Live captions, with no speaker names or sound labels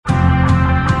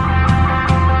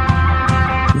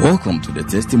Welcome to the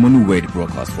Testimony Word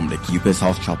broadcast from the Keepers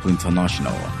House Chapel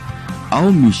International.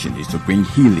 Our mission is to bring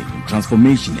healing,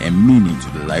 transformation, and meaning to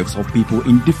the lives of people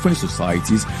in different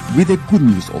societies with the good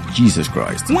news of Jesus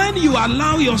Christ. When you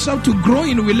allow yourself to grow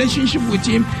in relationship with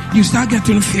Him, you start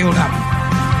getting filled up.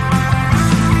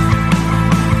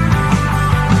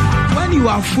 When you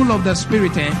are full of the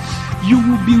Spirit, you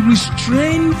will be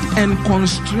restrained and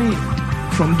constrained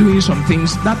from doing some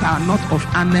things that are not of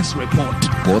honest report.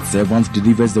 God's servant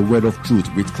delivers the word of truth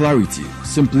with clarity,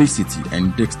 simplicity,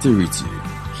 and dexterity.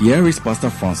 Here is Pastor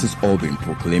Francis Albin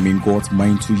proclaiming God's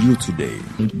mind to you today.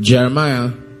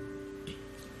 Jeremiah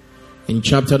in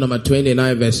chapter number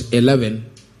 29 verse 11.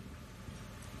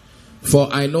 For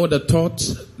I know the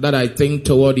thoughts that I think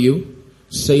toward you,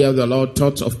 saith the Lord,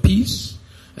 thoughts of peace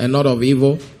and not of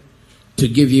evil, to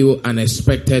give you an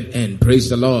expected end. Praise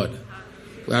the Lord.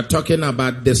 We are talking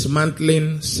about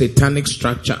dismantling satanic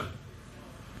structure.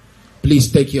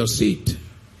 Please take your seat.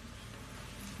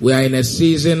 We are in a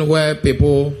season where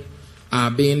people are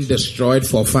being destroyed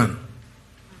for fun.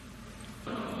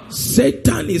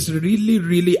 Satan is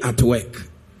really at work.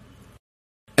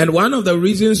 And one of the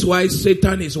reasons why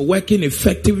Satan is working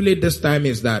effectively this time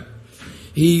is that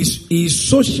he's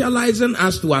socializing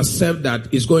us to accept that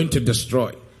he's going to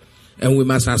destroy. And we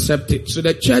must accept it. So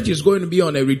the church is going to be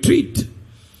on a retreat.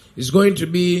 It's going to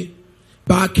be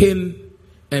backing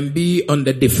and be on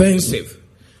the defensive.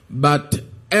 But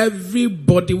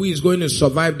everybody who is going to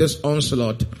survive this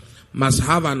onslaught must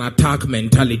have an attack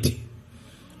mentality.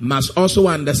 Must also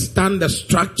understand the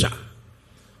structure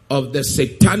of the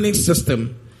satanic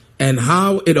system and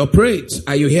how it operates.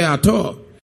 Are you here at all?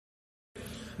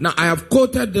 Now, I have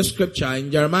quoted the scripture in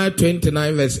Jeremiah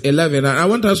 29 verse 11, and I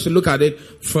want us to look at it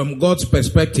from God's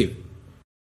perspective.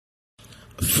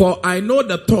 For I know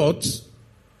the thoughts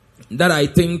that I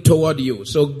think toward you.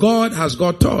 So God has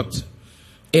got thoughts.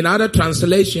 In other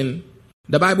translation,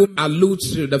 the Bible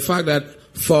alludes to the fact that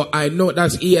for I know,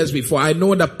 that's ESV, for I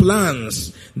know the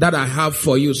plans that I have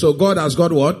for you. So God has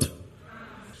got what?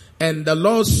 And the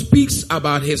Lord speaks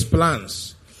about His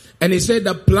plans. And He said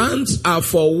the plans are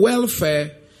for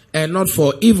welfare and not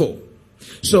for evil.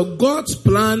 So God's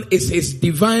plan is His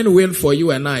divine will for you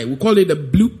and I. We call it the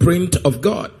blueprint of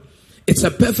God. It's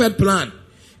a perfect plan.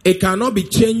 It cannot be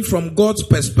changed from God's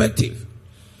perspective.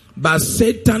 But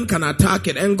Satan can attack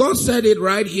it. And God said it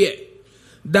right here,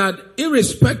 that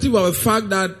irrespective of the fact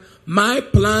that my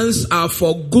plans are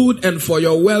for good and for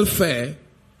your welfare,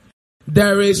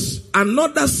 there is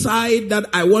another side that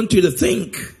I want you to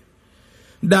think,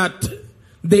 that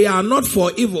they are not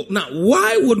for evil. Now,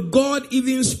 why would God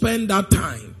even spend that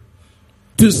time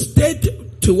to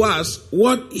state to us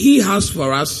what He has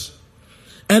for us,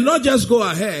 and not just go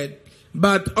ahead,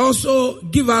 but also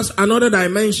give us another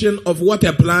dimension of what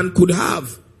a plan could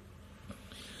have?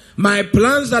 My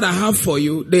plans that I have for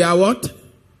you, they are what?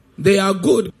 They are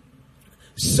good.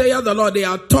 Saith the Lord, they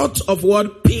are thoughts of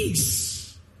what?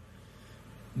 Peace.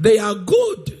 They are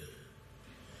good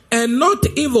and not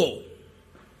evil.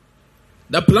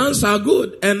 The plans are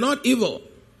good and not evil.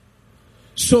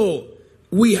 So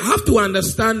we have to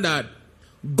understand that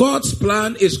God's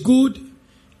plan is good,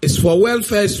 it's for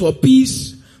welfare, it's for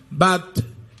peace, but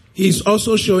He's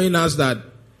also showing us that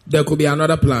there could be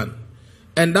another plan.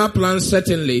 And that plan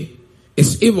certainly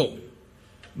is evil,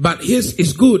 but His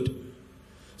is good.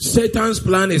 Satan's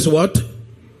plan is what?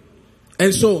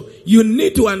 And so you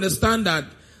need to understand that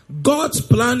God's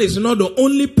plan is not the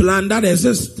only plan that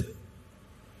exists.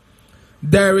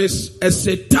 There is a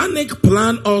satanic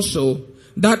plan also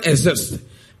that exists.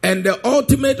 And the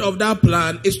ultimate of that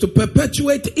plan is to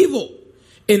perpetuate evil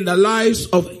in the lives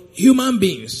of human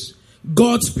beings,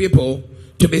 God's people,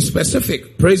 to be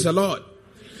specific. Praise the Lord.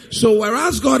 So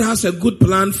whereas God has a good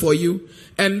plan for you,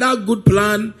 and that good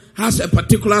plan has a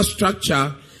particular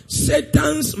structure,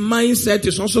 Satan's mindset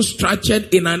is also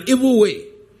structured in an evil way.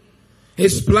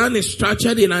 His plan is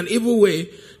structured in an evil way,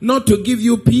 not to give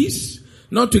you peace,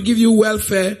 not to give you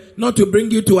welfare, not to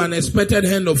bring you to an expected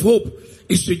end of hope.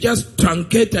 It's to just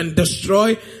truncate and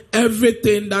destroy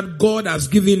everything that God has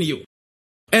given you.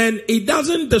 And it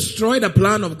doesn't destroy the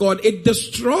plan of God. It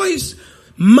destroys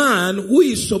man who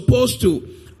is supposed to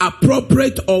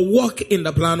appropriate or walk in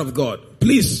the plan of God.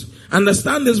 Please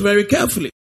understand this very carefully.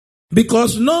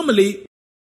 Because normally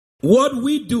what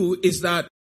we do is that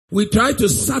we try to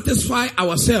satisfy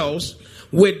ourselves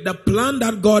with the plan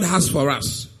that God has for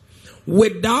us,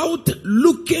 without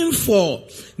looking for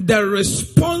the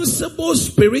responsible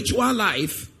spiritual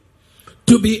life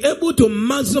to be able to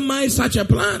maximize such a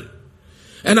plan.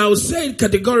 And I will say it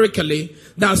categorically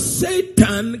that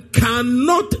Satan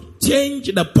cannot change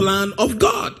the plan of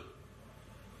God.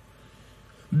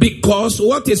 Because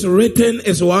what is written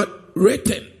is what?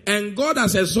 Written. And God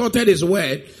has exalted his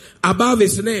word above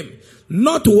his name.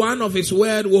 Not one of his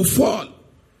word will fall.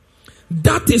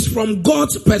 That is from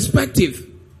God's perspective.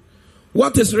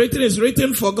 What is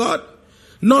written for God.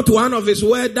 Not one of his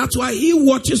word. That's why he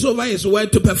watches over his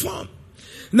word to perform.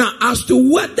 Now, as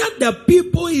to whether the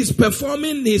people he's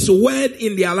performing his word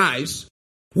in their lives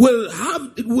will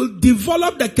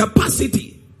develop the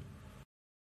capacity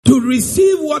to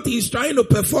receive what he's trying to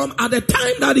perform at the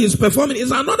time that he's performing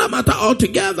is another matter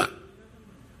altogether.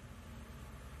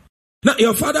 Now,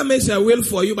 your father makes a will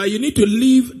for you, but you need to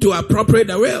live to appropriate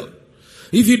the will.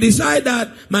 If you decide that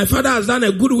my father has done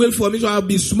a good will for me, so I'll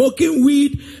be smoking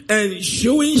weed and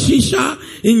chewing shisha,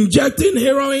 injecting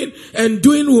heroin and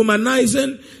doing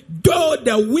womanizing, though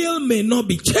the will may not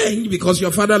be changed because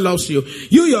your father loves you,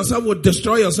 you yourself will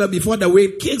destroy yourself before the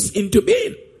will kicks into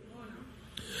being.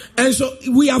 And so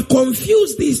we have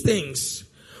confused these things.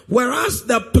 Whereas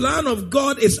the plan of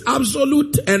God is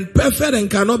absolute and perfect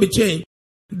and cannot be changed,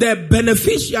 the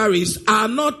beneficiaries are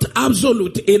not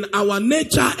absolute in our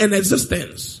nature and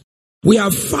existence. We are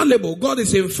fallible. God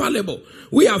is infallible.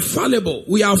 We are fallible.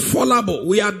 We are fallible.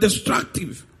 We are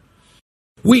destructive.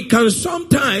 We can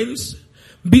sometimes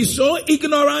be so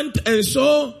ignorant and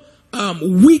so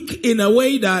weak in a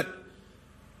way that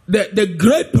the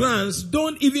great plans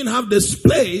don't even have the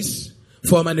space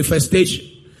for manifestation.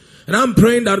 And I'm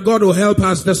praying that God will help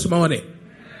us this morning.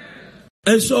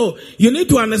 And so you need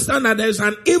to understand that there's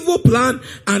an evil plan,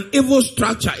 an evil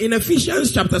structure. In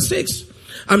Ephesians chapter 6,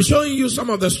 I'm showing you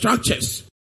some of the structures.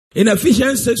 In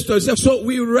Ephesians 6:27, so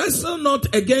we wrestle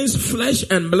not against flesh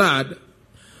and blood,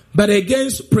 but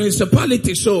against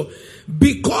principalities. So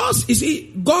because, you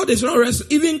see, God is not wrestling,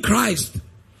 even Christ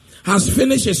has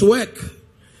finished his work.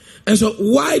 And so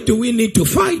why do we need to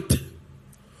fight?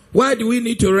 Why do we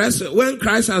need to wrestle when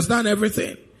Christ has done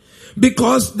everything?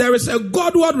 Because there is a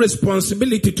Godward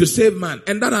responsibility to save man,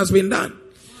 and that has been done.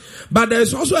 But there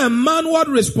is also a manward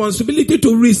responsibility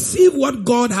to receive what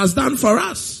God has done for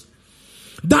us.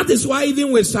 That is why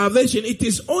even with salvation, it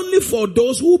is only for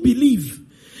those who believe.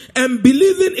 And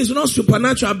believing is not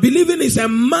supernatural. Believing is a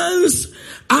man's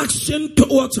action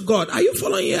towards God. Are you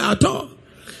following here at all?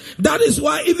 That is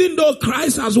why even though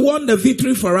Christ has won the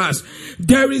victory for us,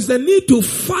 there is a need to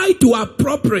fight to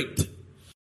appropriate,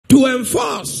 to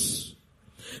enforce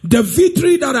the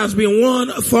victory that has been won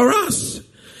for us.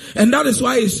 And that is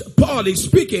why Paul is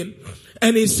speaking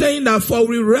and he's saying that for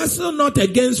we wrestle not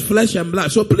against flesh and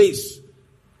blood. So please,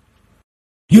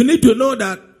 you need to know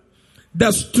that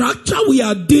the structure we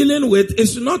are dealing with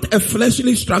is not a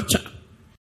fleshly structure.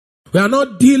 We are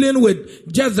not dealing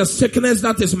with just the sickness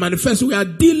that is manifest. We are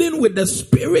dealing with the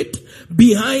spirit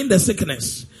behind the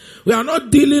sickness. We are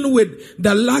not dealing with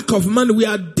the lack of money. We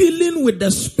are dealing with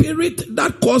the spirit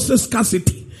that causes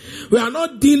scarcity. We are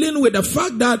not dealing with the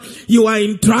fact that you are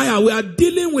in trial. We are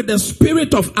dealing with the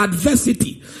spirit of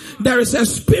adversity. There is a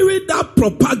spirit that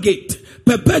propagates,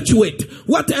 perpetuates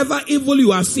whatever evil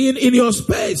you are seeing in your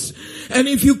space. And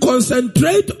if you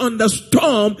concentrate on the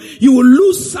storm, you will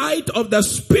lose sight of the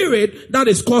spirit that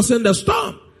is causing the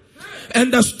storm.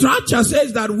 And the structure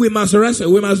says that we must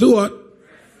wrestle. We must do what?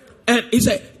 And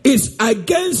it's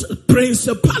against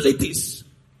principalities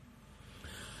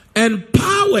and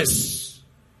powers,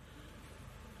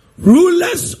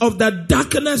 rulers of the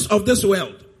darkness of this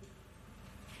world,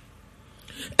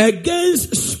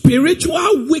 against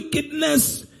spiritual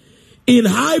wickedness in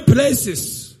high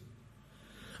places.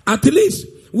 At least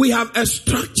we have a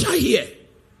structure here.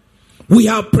 We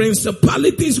have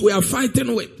principalities we are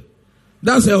fighting with.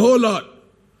 That's a whole lot.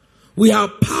 We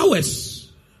have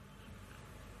powers.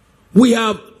 We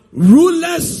have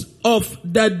rulers of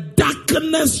the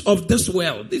darkness of this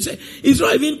world. It's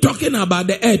not even talking about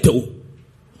the earth.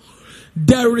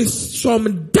 There is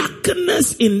some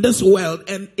darkness in this world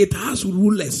and it has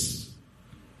rulers.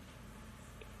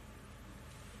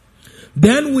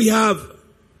 Then we have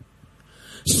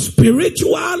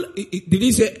spiritual, did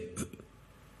he say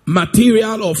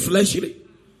material or fleshly?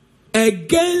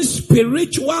 Against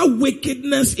spiritual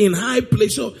wickedness in high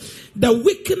places. So the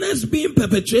wickedness being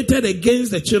perpetrated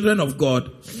against the children of God,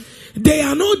 they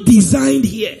are not designed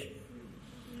here.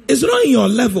 It's not in your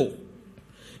level.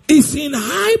 It's in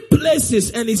high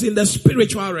places and it's in the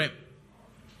spiritual realm.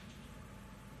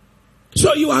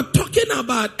 So you are talking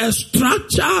about a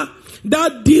structure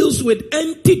that deals with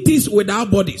entities without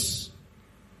bodies.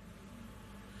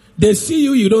 They see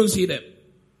you, you don't see them.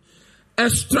 A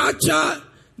structure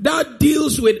that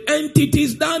deals with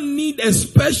entities that need a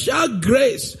special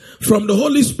grace from the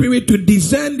Holy Spirit to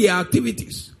discern their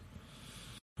activities.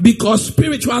 Because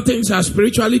spiritual things are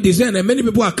spiritually designed, and many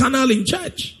people are carnal in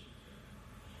church.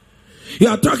 You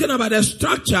are talking about a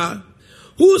structure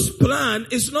whose plan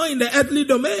is not in the earthly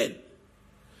domain.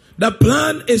 The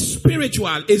plan is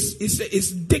spiritual,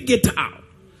 it's digital.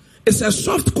 It's a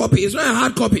soft copy, it's not a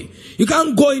hard copy. You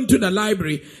can't go into the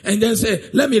library and then say,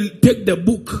 let me take the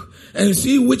book and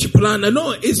see which plan.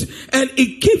 No,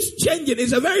 it keeps changing.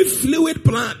 It's a very fluid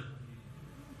plan.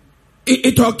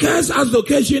 It occurs as the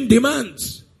occasion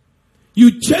demands.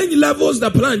 You change levels,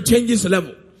 the plan changes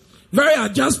level. Very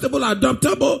adjustable,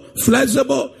 adaptable,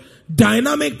 flexible,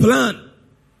 dynamic plan.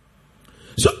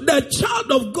 So the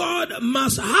child of God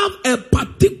must have a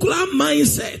particular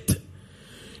mindset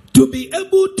to be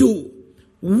able to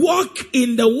walk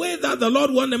in the way that the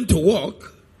Lord wants them to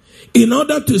walk in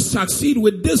order to succeed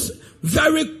with this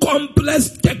very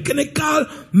complex, technical,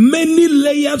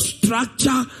 many-layered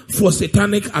structure for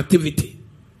satanic activity.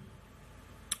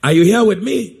 Are you here with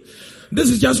me? This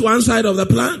is just one side of the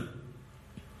plan.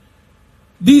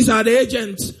 These are the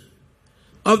agents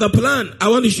of the plan. I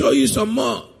want to show you some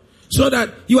more so that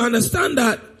you understand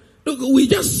that, look, we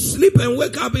just sleep and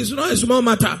wake up. It's not a small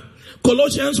matter.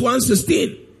 Colossians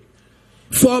 1:16.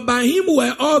 For by him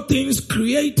were all things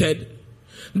created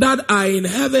that are in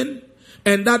heaven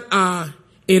and that are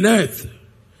in earth.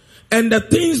 And the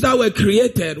things that were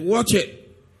created, watch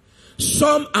it,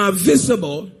 some are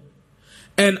visible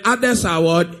and others are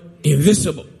what?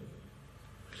 Invisible.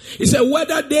 He said,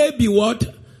 whether they be what?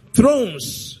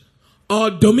 Thrones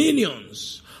or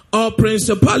dominions or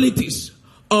principalities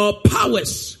or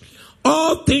powers,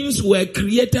 all things were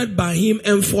created by him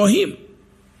and for him.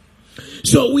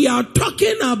 So we are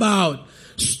talking about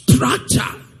structure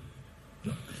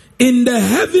in the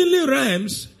heavenly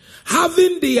realms,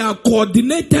 having their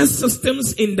coordinated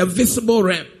systems in the visible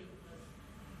realm.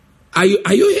 Are you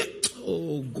here?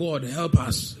 Oh God, help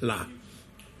us, Lord.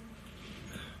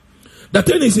 The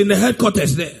thing is in the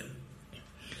headquarters there,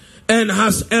 and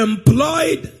has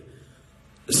employed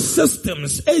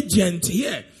systems, agents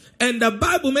here. And the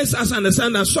Bible makes us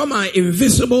understand that some are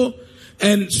invisible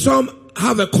and some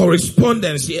have a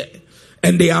correspondence here.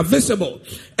 And they are visible.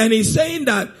 And he's saying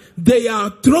that they are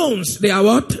thrones. They are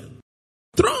what?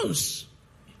 Thrones.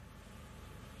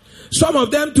 Some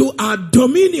of them too are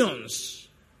dominions.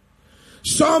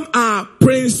 Some are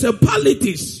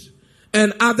principalities.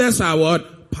 And others are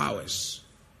what? Powers.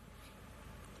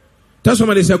 Tell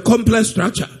somebody it's a complex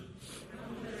structure.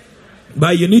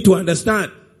 But you need to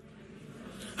understand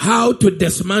how to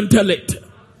dismantle it.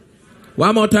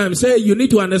 One more time, say you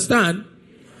need to understand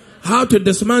how to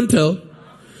dismantle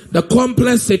the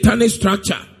complex satanic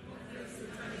structure.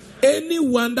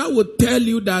 Anyone that would tell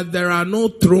you that there are no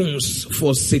thrones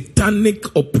for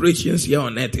satanic operations here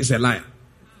on earth is a liar.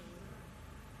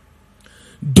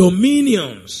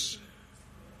 Dominions,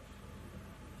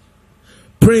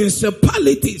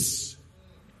 principalities,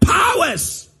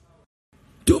 powers,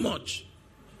 too much.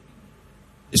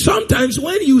 Sometimes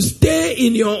when you stay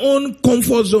in your own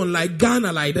comfort zone like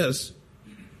Ghana like this,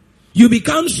 you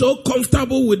become so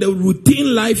comfortable with the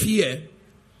routine life here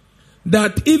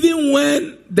that even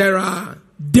when there are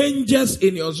dangers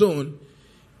in your zone,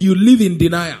 you live in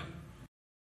denial.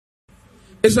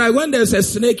 It's like when there's a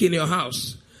snake in your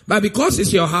house, but because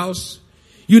it's your house,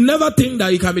 you never think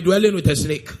that you can be dwelling with a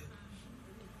snake.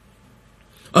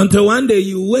 Until one day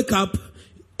you wake up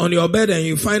on your bed and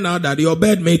you find out that your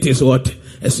bedmate is what?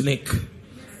 A snake.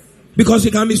 Because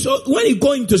it can be so, when you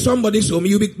go into somebody's home,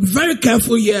 you be very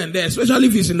careful here and there, especially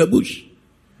if it's in the bush.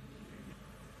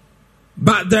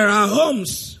 But there are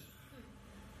homes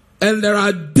and there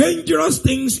are dangerous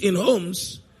things in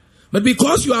homes. But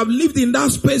because you have lived in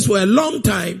that space for a long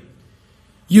time,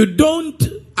 you don't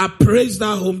appraise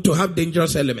that home to have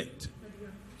dangerous element.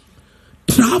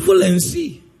 Travel and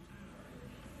see.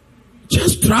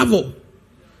 Just travel.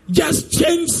 Just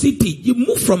change city. You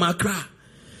move from Accra.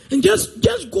 And just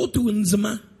go to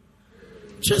Nzima.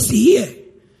 Just here.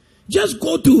 Just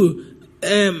go to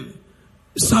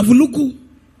Savuluku.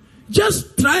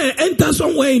 Just try and enter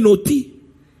somewhere in Oti.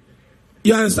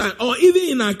 You understand? Or even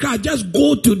in Accra, just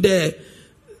go to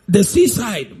the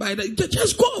seaside.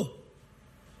 Just go.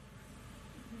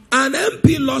 An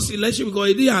MP lost election because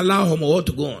he didn't allow Homo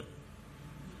to go on.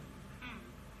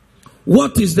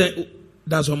 What is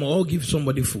does Homo give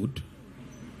somebody food?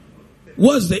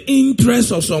 What's the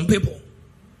interest of some people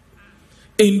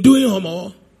in doing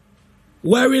Homo?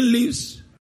 Wearing leaves.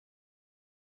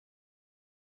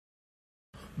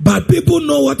 But people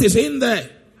know what is in there.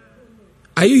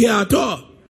 Are you here at all?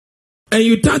 And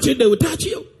you touch it, they will touch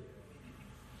you.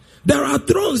 There are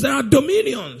thrones, there are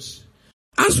dominions.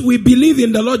 As we believe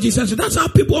in the Lord Jesus, that's how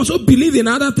people also believe in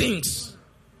other things.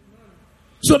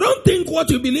 So don't think what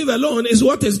you believe alone is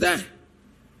what is there.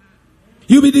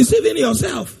 You'll be deceiving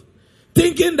yourself.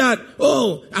 Thinking that,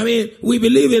 we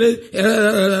believe in it.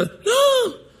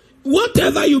 No.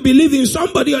 Whatever you believe in,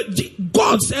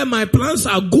 God said my plans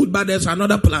are good, but there's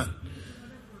another plan.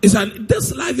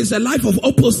 This life is a life of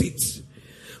opposites.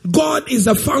 God is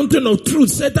a fountain of truth.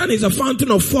 Satan is a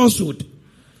fountain of falsehood.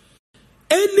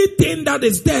 Anything that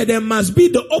is there must be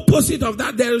the opposite of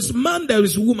that. There is man, there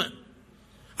is woman.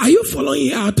 Are you following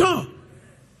here at all?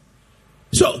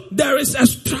 So there is a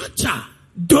structure,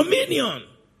 dominion.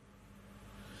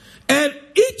 And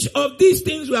each of these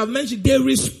things we have mentioned, they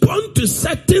respond to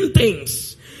certain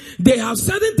things. They have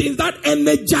certain things that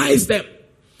energize them.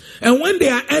 And when they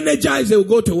are energized, they will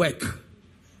go to work.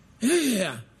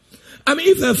 Yeah. I mean,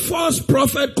 if a false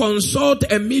prophet consult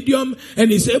a medium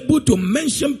and is able to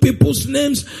mention people's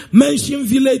names, mention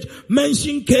village,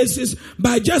 mention cases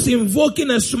by just invoking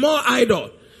a small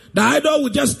idol, the idol will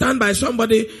just stand by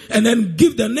somebody and then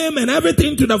give the name and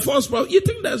everything to the false prophet. You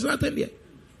think there's nothing there?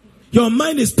 Your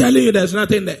mind is telling you there's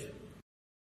nothing there.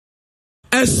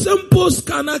 A simple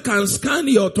scanner can scan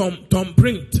your thumb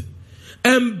print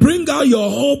and bring out your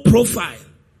whole profile.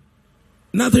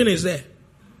 Nothing is there.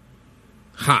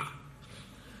 Ha.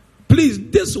 Please,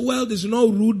 this world is not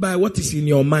ruled by what is in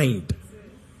your mind.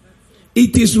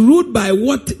 It is ruled by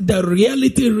what the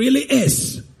reality really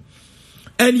is.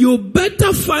 And you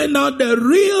better find out the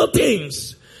real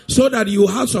things so that you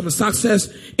have some success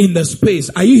in the space.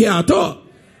 Are you here at all?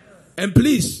 And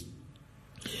please,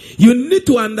 you need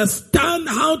to understand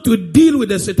how to deal with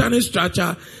the satanic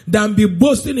structure than be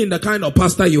boasting in the kind of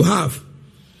pastor you have.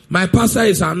 My pastor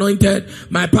is anointed.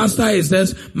 My pastor is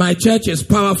this. My church is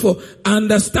powerful.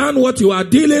 Understand what you are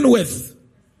dealing with.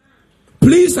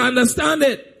 Please understand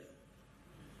it.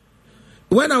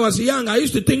 When I was young, I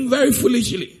used to think very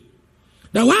foolishly.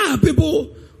 That why are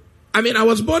people... I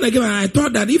was born again and I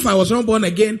thought that if I was not born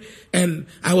again and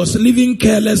I was living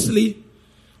carelessly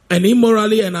and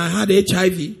immorally and I had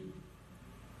HIV,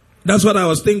 that's what I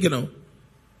was thinking of.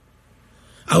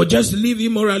 I would just live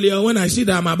immorally, or when I see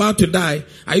that I'm about to die,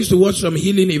 I used to watch some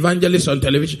healing evangelists on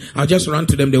television. I'll just run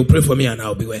to them, they'll pray for me and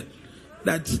I'll be well.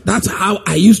 That's how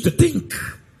I used to think.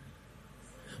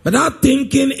 But that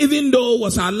thinking, even though it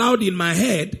was allowed in my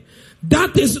head,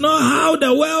 that is not how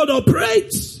the world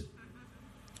operates.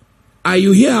 Are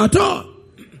you here at all?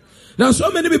 There are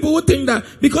so many people who think that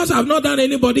because I've not done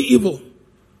anybody evil,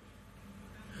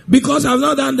 because I've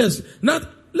not done this,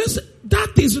 listen,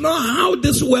 that is not how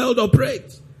this world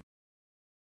operates.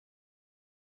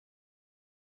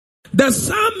 The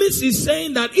psalmist is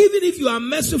saying that even if you are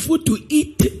merciful to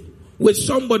eat with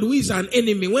somebody who is an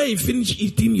enemy, when you finish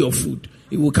eating your food,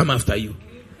 he will come after you.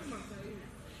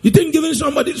 You think giving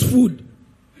somebody food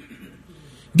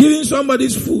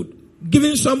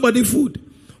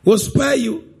will spare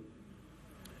you?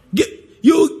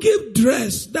 You give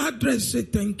dress, that dress say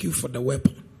thank you for the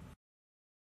weapon.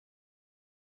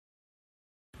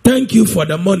 Thank you for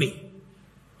the money.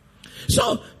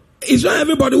 So, it's not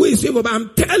everybody who is evil, but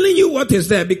I'm telling you what is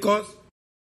there, because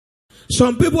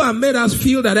some people have made us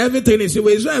feel that everything is evil.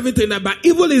 It's not everything there, but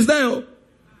evil is there.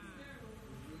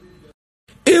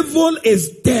 Evil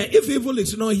is there. If evil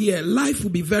is not here, life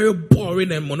will be very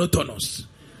boring and monotonous.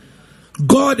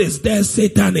 God is there,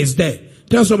 Satan is there.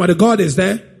 Tell somebody, God is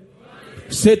there,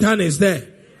 Satan is there.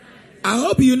 I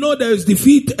hope you know there is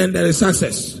defeat and there is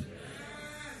success.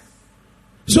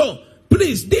 So,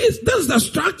 please, this is the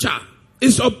structure.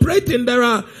 It's operating. There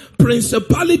are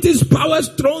principalities, powers,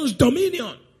 thrones,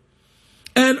 dominion.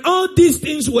 And all these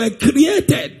things were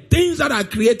created. Things that are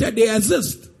created, they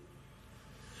exist.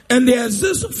 And they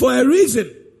exist for a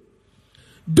reason.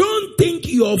 Don't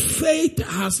think your faith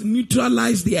has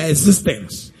neutralized their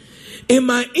existence. It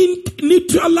might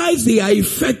neutralize their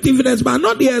effectiveness, but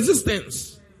not their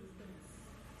existence.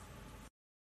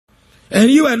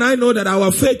 And you and I know that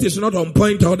our faith is not on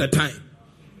point all the time.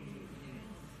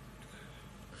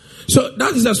 So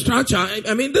that is the structure.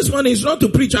 This one is not to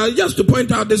preach, just to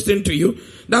point out this thing to you.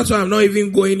 That's why I'm not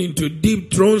even going into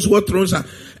deep thrones, what thrones are.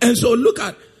 And so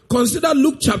consider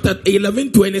Luke chapter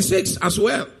 11:26 as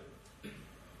well.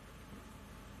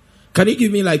 Can you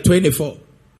give me 24?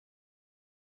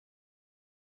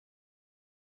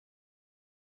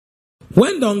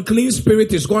 When the unclean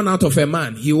spirit is gone out of a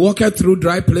man, he walketh through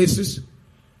dry places,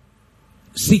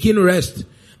 seeking rest,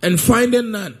 and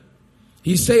finding none.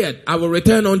 He said, I will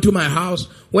return unto my house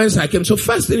whence I came. So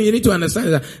first thing you need to understand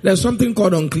is that there's something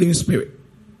called unclean spirit.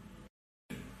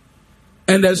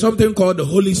 And there's something called the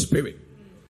Holy Spirit.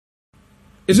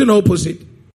 Is it opposite?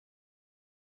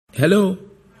 Hello?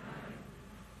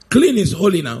 Clean is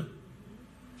holy now.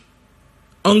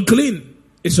 Unclean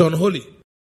It's unholy.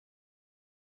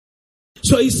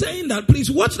 So he's saying that,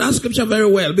 please watch that scripture very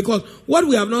well, because what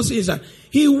we have not seen is that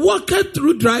he walketh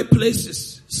through dry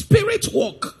places. Spirits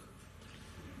walk.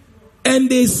 And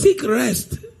they seek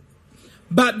rest.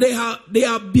 But they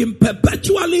have been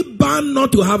perpetually bound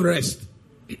not to have rest.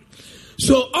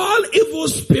 So all evil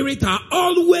spirits are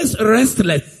always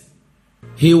restless.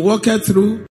 He walketh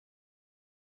through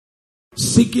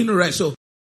seeking rest. So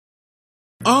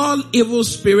all evil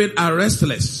spirits are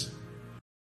restless.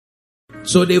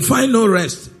 So they find no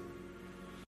rest.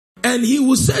 And he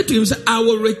will say to himself, I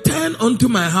will return unto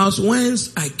my house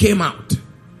whence I came out.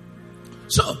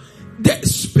 So the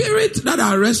spirits that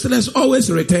are restless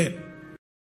always return.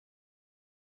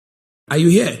 Are you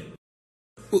here?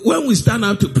 When we stand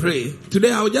up to pray,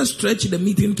 today I will just stretch the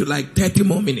meeting to like 30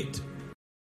 more minutes.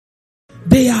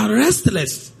 They are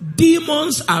restless.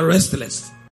 Demons are restless.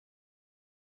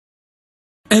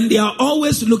 And they are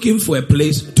always looking for a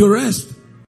place to rest.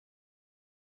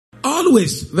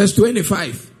 Always. Verse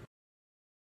 25.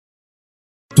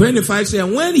 25 says,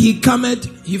 and when he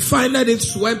cometh, he findeth it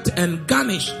swept and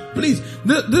garnished. Please,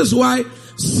 this is why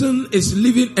sin is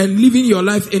living your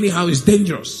life anyhow is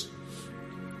dangerous.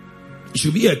 It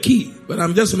should be a key, but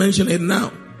I'm just mentioning it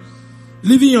now.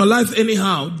 Living your life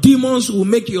anyhow, demons will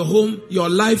make your home, your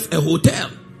life a hotel.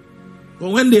 But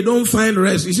when they don't find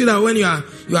rest, you see that when you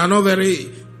are not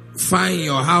very fine in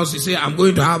your house, you say, I'm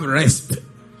going to have rest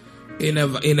in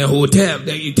a hotel.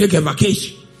 Then you take a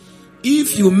vacation.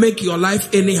 If you make your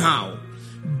life anyhow,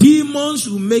 demons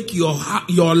will make your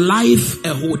life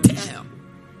a hotel.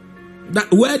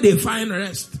 That where they find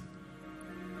rest.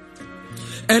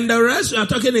 And the rest we are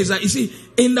talking is that, you see,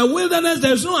 in the wilderness,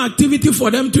 there's no activity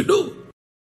for them to do.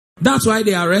 That's why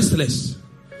they are restless.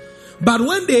 But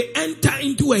when they enter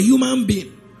into a human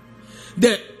being,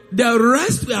 the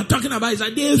rest we are talking about is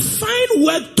that they find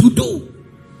work to do.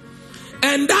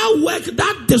 And that work,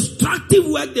 that destructive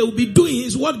work they will be doing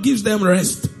is what gives them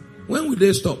rest. When will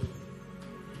they stop?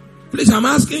 Please, I'm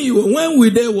asking you, when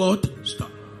will they what?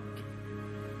 Stop.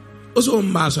 Also,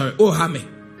 sorry. Oh, Hame.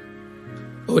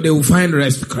 Oh, they will find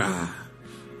rest. Cry.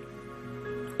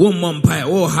 Oh, Mumpai.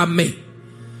 Oh, Hame.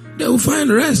 They will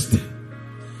find rest.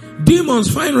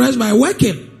 Demons find rest by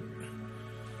working.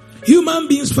 Human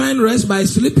beings find rest by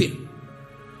sleeping.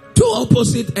 Two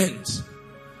opposite ends.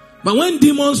 But when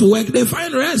demons work, they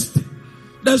find rest.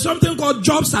 There's something called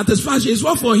job satisfaction. It's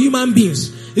not for human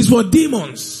beings. It's for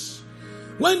demons.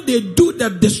 When they do the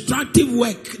destructive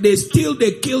work, they steal,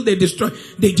 they kill, they destroy.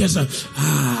 They just,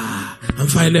 I'm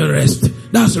finding rest.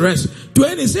 That's rest.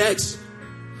 26.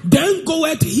 Then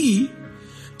goeth he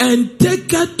and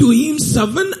taketh to him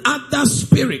 7 other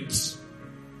spirits,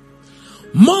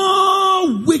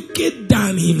 more wicked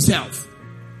than himself.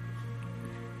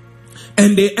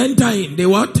 And they enter in. They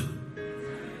what?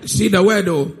 See the word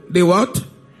though. They what?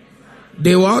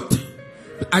 They what?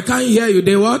 I can't hear you.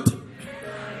 They what?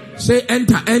 Say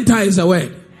enter. Enter is a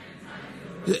word.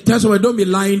 That's why don't be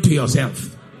lying to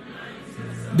yourself.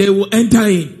 They will enter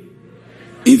in.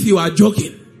 If you are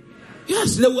joking.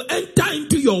 Yes, they will enter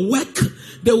into your work.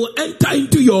 They will enter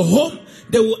into your home.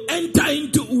 They will enter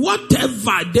into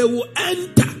whatever. They will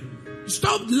enter.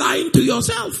 Stop lying to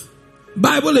yourself.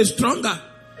 Bible is stronger.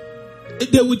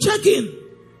 They will check in.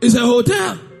 It's a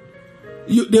hotel.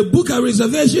 They book a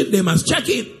reservation. They must check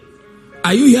in.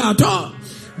 Are you here at all?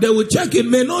 They will check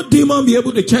in. May no demon be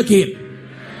able to check in.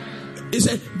 He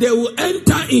said they will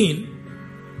enter in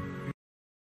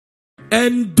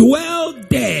and dwell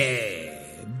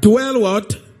there. Dwell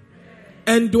what?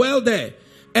 And dwell there.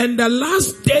 And the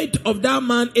last state of that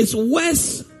man is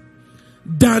worse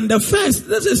than the first.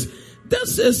 This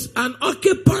is an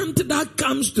occupant that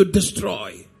comes to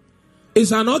destroy.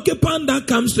 It's an occupant that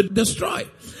comes to destroy.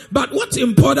 But what's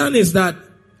important is that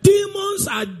demons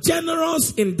are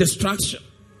generous in destruction.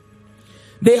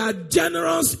 They are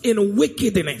generous in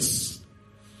wickedness.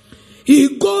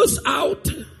 He goes out,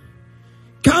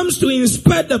 comes to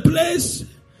inspect the place,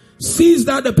 sees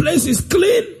that the place is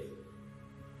clean.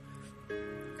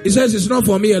 He says, it's not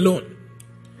for me alone.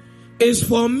 It's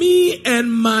for me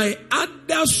and my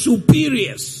other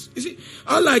superiors. You see,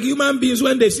 unlike human beings,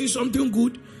 when they see something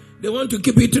good, they want to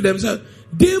keep it to themselves.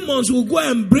 Demons will go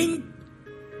and bring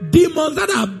demons that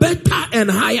are better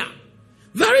and higher.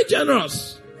 Very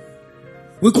generous.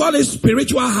 We call it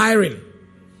spiritual hiring.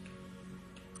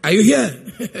 Are you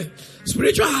here?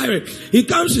 Spiritual hiring. He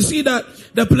comes to see that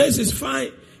the place is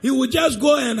fine. He will just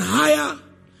go and hire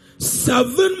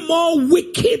 7 more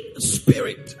wicked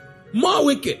spirits. More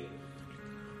wicked.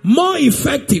 More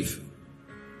effective.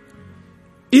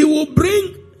 He will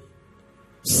bring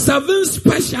 7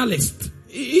 specialists.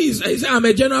 He said, I'm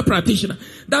a general practitioner.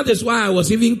 That is why I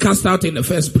was even cast out in the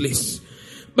first place.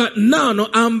 But now,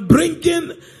 I'm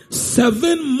bringing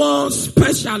 7 more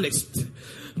specialists.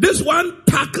 This one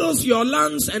tackles your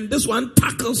lungs and this one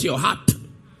tackles your heart.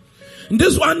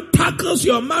 This one tackles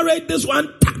your marriage. This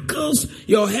one tackles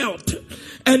your health.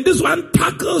 And this one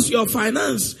tackles your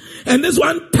finance. And this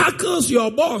one tackles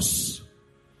your boss.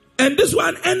 And this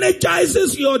one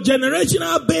energizes your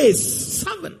generational base.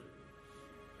 7.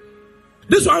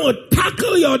 This one will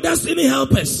tackle your destiny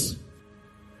helpers.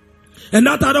 And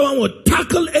that other one will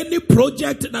tackle any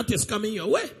project that is coming your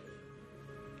way.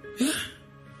 Yeah.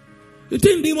 You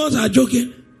think demons are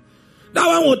joking? That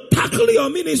one will tackle your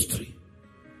ministry.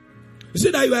 You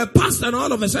see that you are a pastor and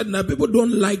all of a sudden that people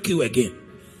don't like you again.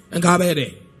 And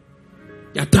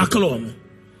you tackle them.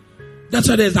 That's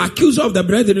why there's the accuser of the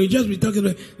brethren. You just be talking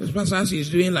to this pastor as he's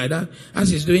doing like that, as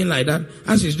he's doing like that,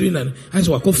 as he's doing that, as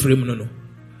wako frame no.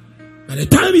 By the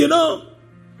time you know,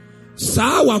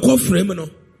 sa wako frame no,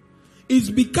 it's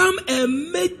become a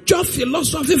major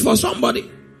philosophy for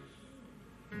somebody.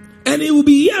 And he will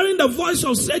be hearing the voice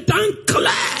of Satan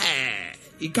clear.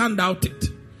 He can't doubt it.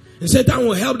 And Satan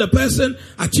will help the person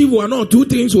achieve 1 or 2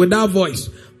 things with that voice.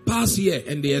 Pass here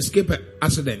and they escape an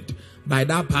accident. By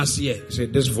that pass here, say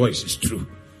this voice is true.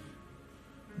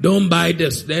 Don't buy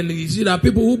this. Then you see that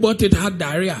people who bought it had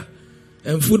diarrhea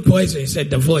and food poisoning.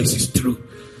 Said the voice is true.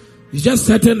 He's just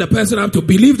setting the person up to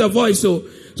believe the voice. So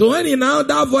when he now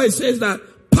that voice says that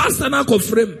Pastor Nako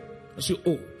frame, I say,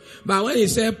 oh. But when he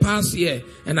said pass here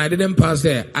and I didn't pass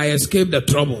there, I escaped the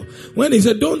trouble. When he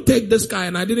said don't take this car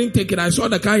and I didn't take it, I saw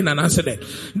the car in an accident.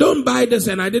 Don't buy this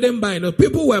and I didn't buy it. No,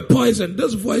 people were poisoned.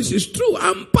 This voice is true.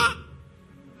 Ampa.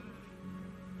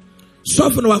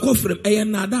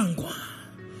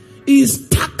 He's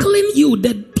tackling you.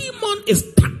 The demon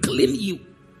is tackling you.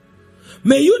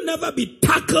 May you never be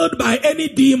tackled by any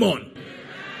demon.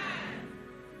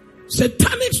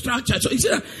 Satanic structure. So you see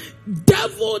that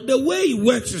devil, the way he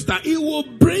works is that he will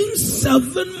bring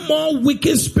 7 more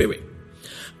wicked spirits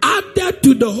added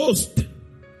to the host.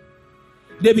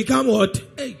 They become what?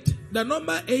 8. The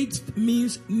number 8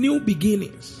 means new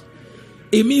beginnings.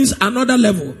 It means another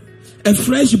level. A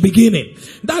fresh beginning.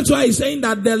 That's why he's saying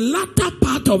that the latter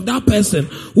part of that person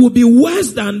will be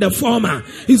worse than the former.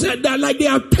 He said that like they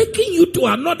are taking you to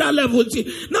another level.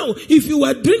 See, now, if you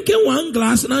were drinking 1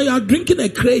 glass, now you are drinking a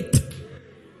crate.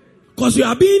 Because you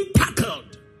are being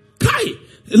tackled. Kai,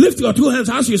 lift your 2 hands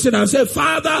as you sit and say,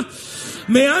 Father,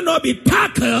 may I not be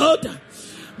tackled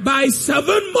by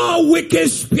 7 more wicked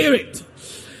spirits.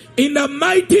 In the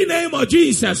mighty name of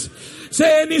Jesus.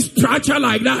 Say any structure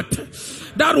like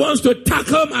that wants to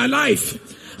tackle my life,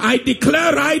 I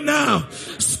declare right now,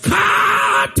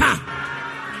 scatter.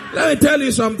 Let me tell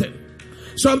you something.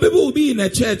 Some people will be in a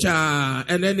church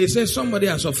and then they say somebody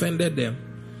has offended them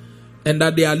and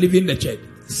that they are leaving the church.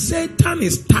 Satan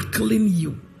is tackling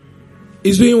you.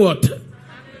 He's doing what?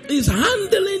 He's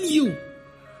handling you.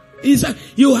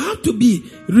 You have to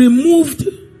be removed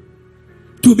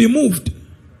to be moved.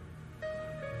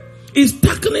 He's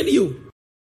tackling you.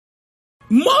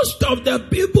 Most of the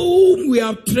people whom we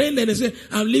have trained and they say,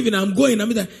 I'm leaving, I'm going,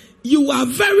 you are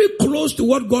very close to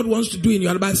what God wants to do in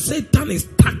your life, but Satan is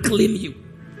tackling you.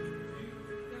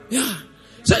 Yeah.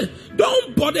 So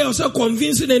don't bother yourself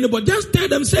convincing anybody. Just tell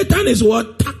them Satan is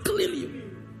what? Tackling you.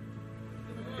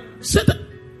 Satan.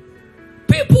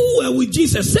 People who were with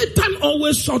Jesus, Satan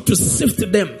always sought to sift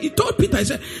them. He told Peter, he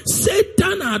said,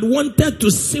 Satan had wanted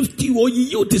to sift you.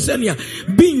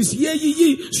 Beans,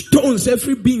 stones,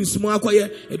 every beans. He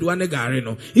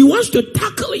wants to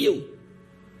tackle you.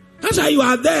 That's why you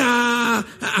are there.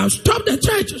 I'll stop the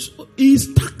church.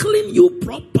 He's tackling you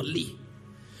properly.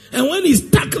 And when he's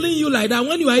tackling you like that,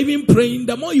 when you are even praying,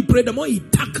 the more you pray, the more he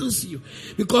tackles you.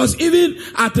 Because even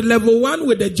at level 1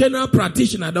 with the general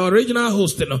practitioner, the original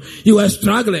host, you were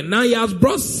struggling. Now he has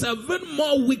brought 7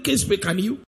 more wicked spirits. Can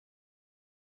you?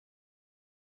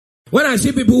 When I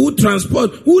see people who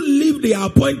leave the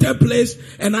appointed place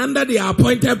and under the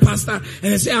appointed pastor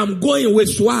and they say, I'm going with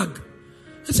swag.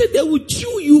 I said, they will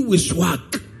chew you with swag.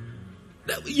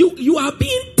 You are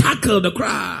being tackled, the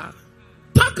crowd.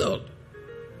 Tackled.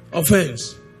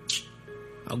 Offense.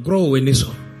 I'll grow in this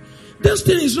one. This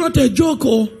thing is not a joke.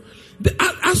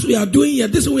 As we are doing here,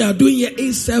 this we are doing here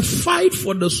is a fight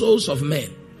for the souls of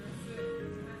men.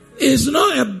 It's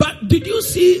not did you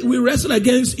see we wrestle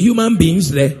against human beings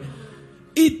there?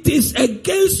 It is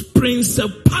against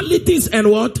principalities and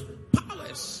what?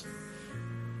 Powers.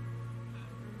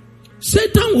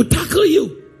 Satan will tackle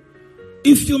you.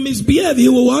 If you misbehave, he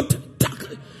will what?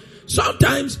 Tackle.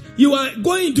 Sometimes you are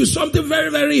going into something very,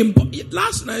 very important.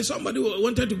 Last night, somebody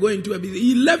wanted to go into a business.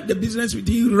 He left the business with,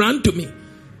 he ran to me.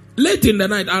 Late in the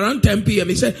night, around 10 p.m.,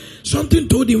 he said, something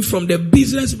told him from the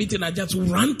business meeting, I just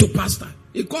ran to pastor.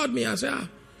 He called me and said,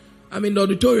 I'm in the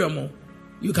auditorium.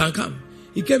 You can come.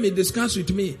 He came and discussed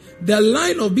with me the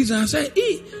line of business. I said,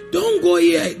 hey, don't go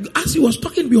here. As he was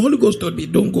talking, the Holy Ghost told me,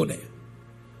 don't go there.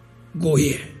 Go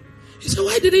here. He said,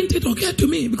 why didn't it occur to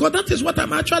me? Because that is what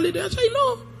I'm actually doing. I said,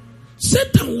 no.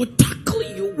 Satan will tackle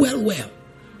you well.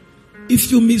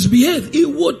 If you misbehave, he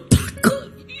will tackle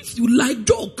you if you like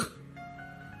joke.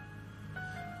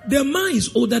 The man is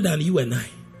older than you and I.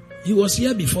 He was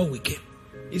here before we came.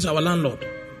 He's our landlord.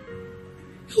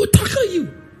 He will tackle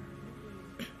you.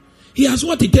 He has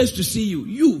what it takes to see you.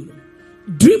 You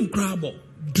dream, crabble,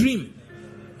 dream.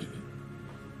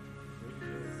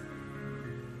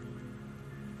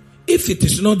 If it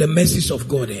is not the mercies of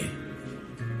God,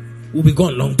 we'll be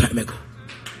gone a long time ago.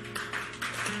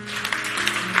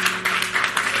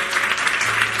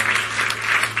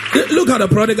 Look at the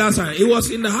prodigal son. He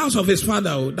was in the house of his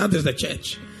father. That is the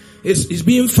church. He's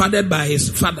being fathered by his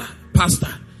father,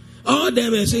 pastor. All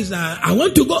them says that I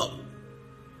want to go.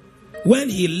 When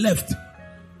he left,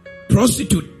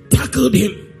 prostitute tackled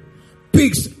him.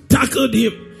 Pigs tackled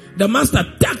him. The master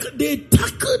they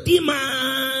tackled him.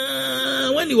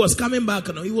 When he was coming back,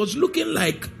 he was looking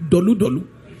like Dolu.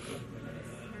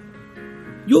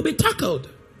 You'll be tackled.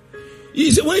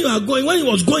 He said, when he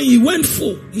was going, he went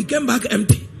full. He came back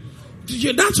empty.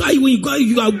 That's why when you go,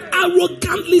 you are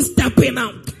arrogantly stepping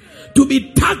out to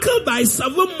be tackled by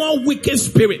 7 more wicked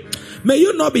spirits. May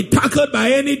you not be tackled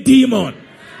by any demon.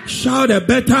 Shout a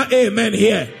better amen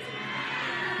here.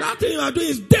 That thing you are doing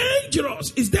is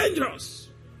dangerous. It's dangerous.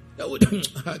 What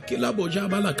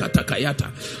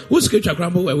scripture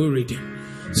crumble were we reading?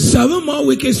 7 more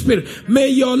wicked spirits. May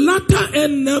your latter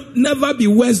end never be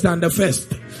worse than the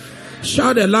first.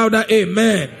 Shout a louder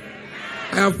amen.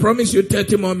 I have promised you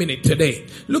 30 more minutes today.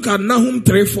 Look at Nahum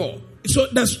 3:4. So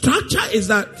the structure is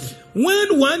that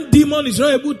when one demon is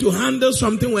not able to handle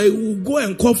something, where he will go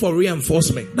and call for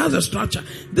reinforcement. That's the structure.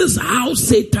 This is how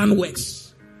Satan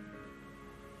works.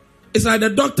 It's like the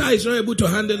doctor is not able to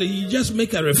handle it. You just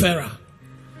make a referral.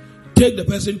 Take the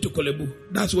person to Kolebu.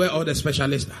 That's where all the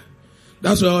specialists are.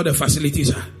 That's where all the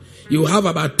facilities are. You have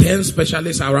about 10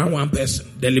 specialists around one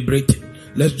person deliberating.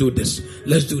 Let's do this.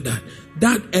 Let's do that.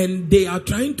 And they are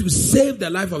trying to save the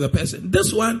life of the person.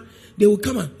 This one, they will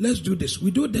come on. Let's do this.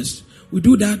 We do this. We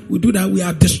do that. We do that. We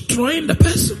are destroying the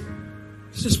person.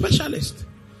 He's a specialist.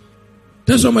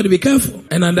 Tell somebody be careful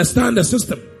and understand the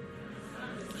system.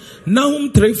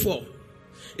 Nahum 3:4.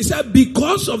 It said,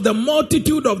 because of the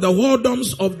multitude of the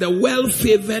whoredoms of the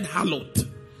well-favored harlot.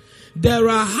 There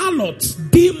are harlots,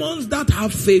 demons that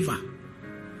have favor.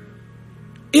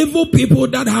 Evil people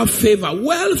that have favor.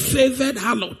 Well-favored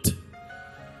harlot.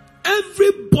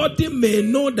 Everybody may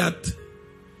know that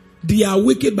they are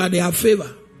wicked, but they have favor.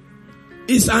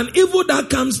 It's an evil that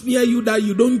comes near you that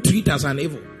you don't treat as an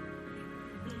evil.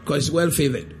 Because it's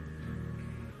well-favored.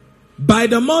 By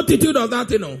the multitude of that,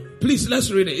 please let's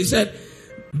read it. It said,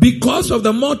 because of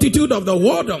the multitude of the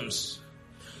whoredoms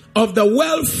of the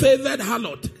well-favored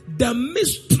harlot, the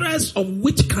mistress of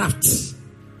witchcrafts.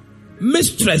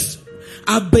 Mistress.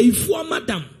 Abeifua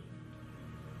madam.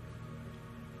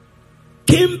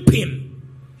 Kingpin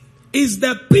is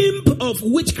the pimp of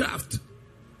witchcraft.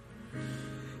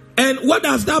 And what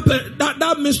does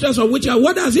that mistress of witchcraft,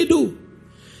 what does he do?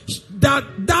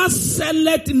 That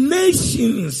select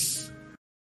nations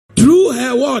through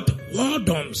her what?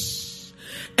 Whoredoms.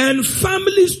 And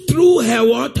families through her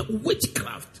what?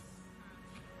 Witchcraft.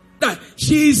 That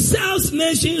she sells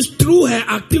nations through her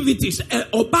activities. And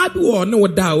when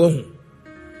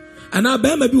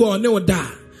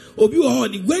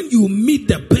you meet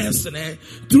the person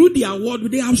through their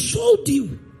word, they have sold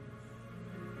you.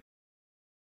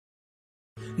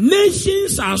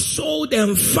 Nations are sold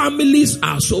and families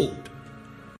are sold.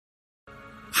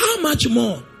 How much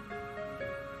more?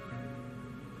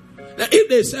 Now, if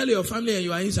they sell your family and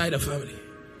you are inside the family,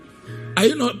 are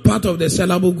you not part of the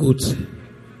sellable goods?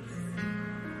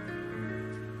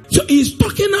 So he's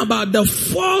talking about the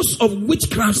force of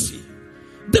witchcraft.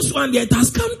 This one that has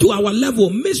come to our level,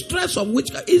 mistress of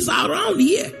witchcraft, is around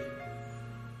here.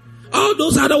 All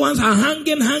those other ones are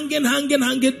hanging.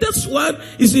 This one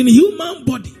is in human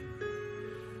body,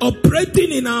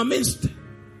 operating in our midst.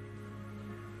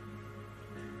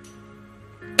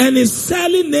 And is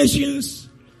selling nations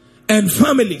and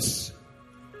families.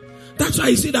 That's why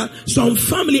you see that some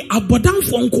family are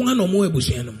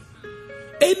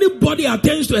anybody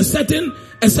attains to a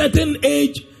certain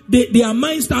age, their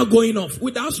minds start going off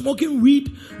without smoking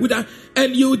weed, without,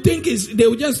 and you think they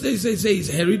will just say it's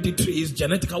hereditary, it's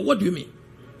genetic. What do you mean?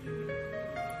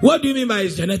 What do you mean by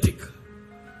it's genetic?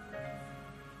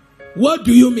 What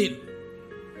do you mean?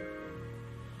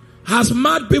 Has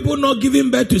mad people not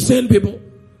given birth to sane people?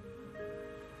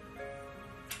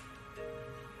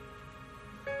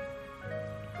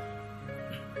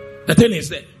 The thing is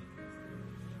that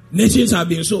nations have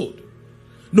been sold.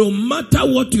 No matter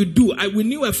what you do, we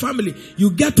knew a family,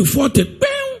 you get to 40,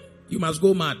 bam, you must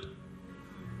go mad.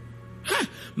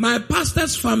 My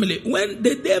pastor's family, when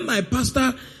the day my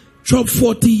pastor chopped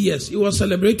 40 years, he was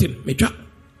celebrating. Mecha.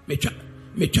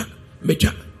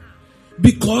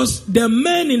 Because the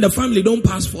men in the family don't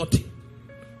pass 40.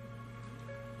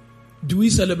 Do we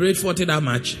celebrate 40 that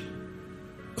much?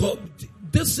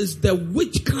 This is the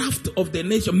witchcraft of the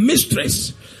nation.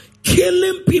 Mistress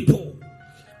killing people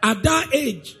at that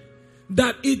age,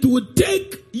 that it would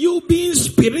take you being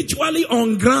spiritually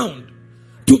on ground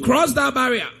to cross that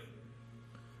barrier.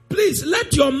 Please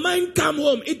let your mind come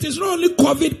home. It is not only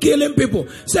COVID killing people.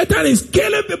 Satan is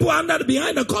killing people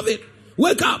behind the COVID.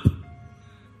 Wake up.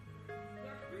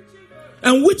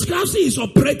 And witchcraft is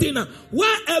operating.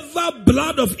 Wherever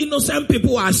blood of innocent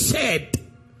people are shed,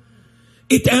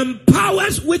 it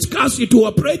empowers witchcraft to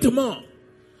operate more.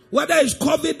 Whether it's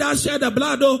COVID that shed the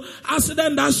blood, or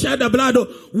accident that shed the blood, or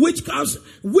witchcraft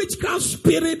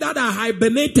spirit that are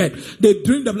hibernated, they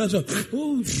drink the blood. So,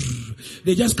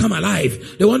 they just come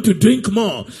alive. They want to drink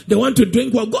more. They want to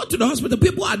drink more. Go to the hospital.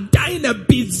 People are dying in a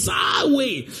bizarre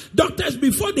way. Doctors,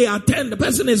 before they attend, the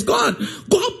person is gone.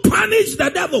 Go punish the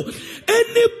devil.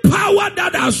 Any power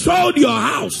that has sold your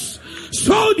house,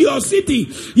 sold your city,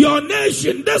 your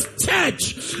nation, this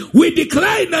church, we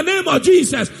declare in the name of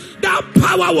Jesus, that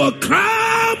power will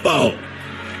crumble.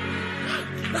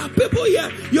 Now people here,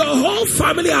 your whole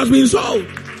family has been sold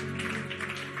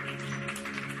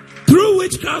through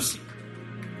witchcraft,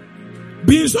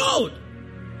 being sold.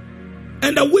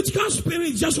 And the witchcraft spirit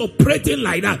is just operating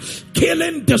like that.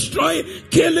 Killing, destroying,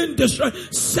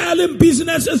 selling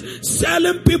businesses,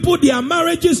 selling people, their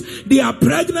marriages, their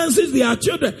pregnancies, their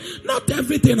children. Not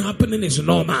everything happening is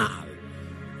normal.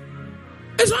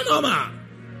 It's not normal.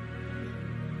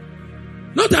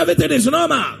 Not everything is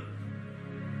normal.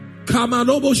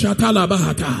 Kamanobo Shatala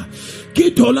Bahata.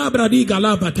 Kitola Bradi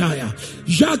Galabataya.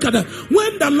 Jakada.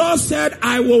 When the Lord said,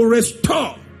 I will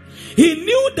restore, He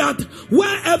knew that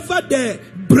wherever the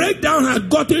breakdown had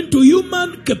gotten to,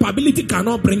 human capability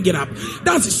cannot bring it up.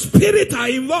 That's spirit are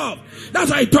involved.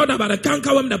 That's why I talked about the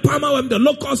cankerworm, the palmerworm, the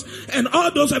locust, and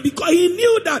all those. Because he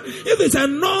knew that if it's a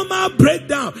normal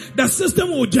breakdown, the system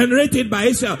will generate it by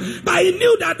itself. But he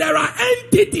knew that there are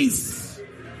entities.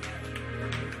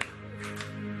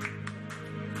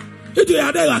 If you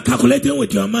are there, you are calculating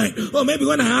with your mind. Oh, maybe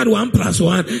when I add 1 +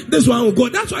 1, this one will go.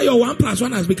 That's why your 1 +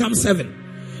 1 has become 7.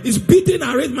 It's beating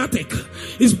arithmetic.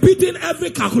 It's beating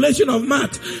every calculation of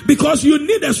math, because you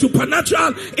need a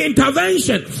supernatural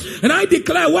intervention. And I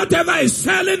declare, whatever is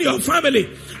selling your family,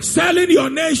 selling your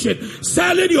nation,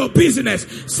 selling your business,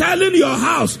 selling your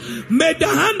house, may the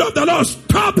hand of the Lord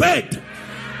stop it.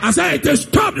 I say it is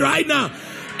stopped right now.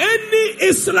 Any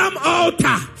Islam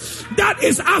altar that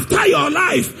is after your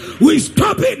life, we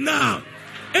stop it now.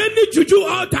 Any juju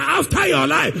altar after your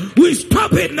life, we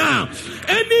stop it now.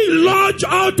 Any lodge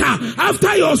altar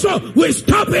after your soul, we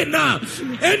stop it now.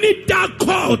 Any dark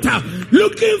altar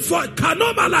looking for any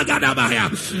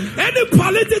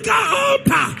political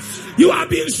altar you have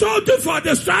been sold to for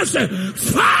distraction,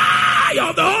 fire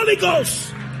of the Holy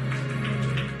Ghost.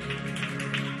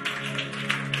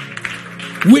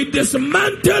 We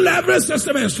dismantle every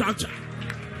system and structure.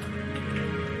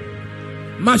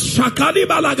 Mashakali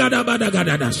balagada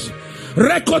badagadadas.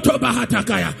 Rekoto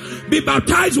bahatakaya. Be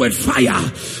baptized with fire.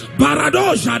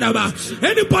 Barado shadaba.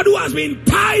 Anybody who has been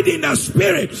tied in the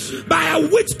spirit by a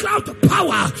witchcraft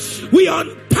power, we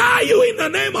untie you in the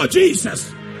name of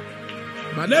Jesus.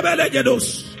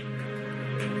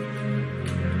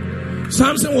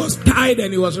 Samson was tied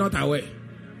and he was not aware.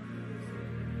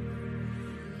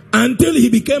 Until he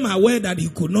became aware that he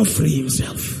could not free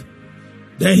himself.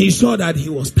 Then he saw that he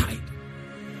was tied.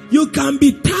 You can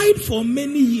be tied for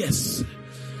many years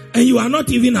and you are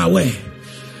not even aware.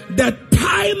 The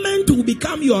tiement will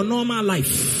become your normal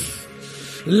life.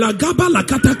 Lagaba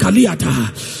lakata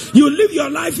kaliata. You live your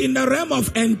life in the realm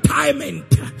of enticement,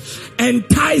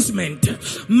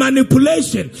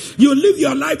 manipulation. You live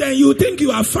your life and you think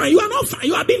you are fine. You are not fine.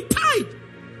 You have been tied.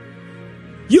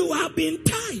 You have been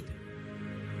tied.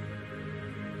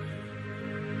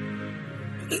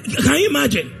 Can you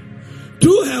imagine?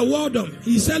 Through her wardom,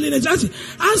 he's selling it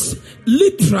as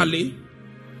literally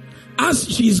As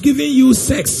she's giving you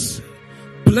sex,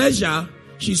 pleasure,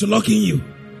 she's locking you.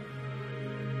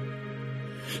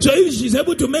 So if she's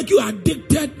able to make you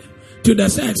addicted to the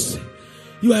sex,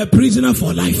 you are a prisoner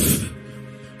for life.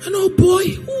 And oh boy,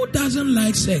 who doesn't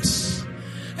like sex?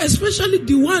 Especially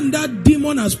the one that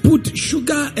demon has put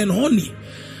sugar and honey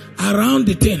around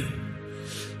the thing.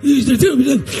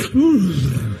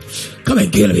 Come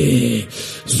and kill me.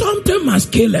 Something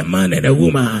must kill a man and a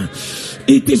woman.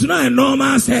 It is not a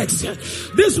normal sex.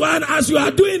 This one, as you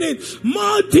are doing it,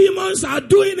 more demons are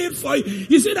doing it for you.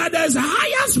 You see that there's a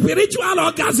higher spiritual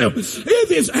orgasm.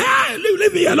 If it's, hey,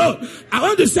 leave me alone. I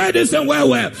want to say this and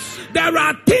well. There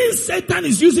are things Satan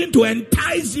is using to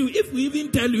entice you. If we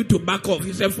even tell you to back off,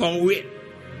 he said, for wait.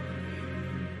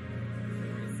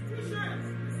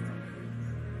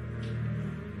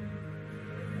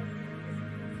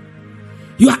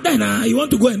 You are there now, you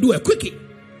want to go and do a quickie.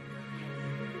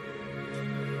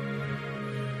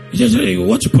 You just say,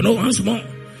 watch Puno once more.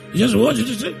 You just watch it,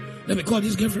 just say, let me call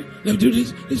this girlfriend, let me do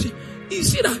this. You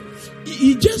see that?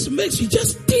 He just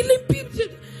telling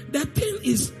people that thing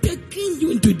is taking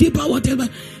you into deeper whatever.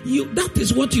 That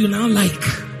is what you now like.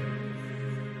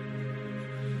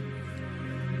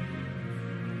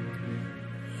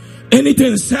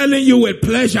 Anything selling you with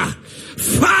pleasure,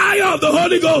 fire of the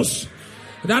Holy Ghost.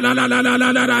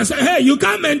 I say, hey, you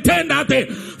can't maintain that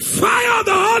thing. Fire of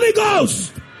the Holy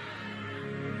Ghost.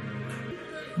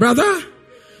 Brother,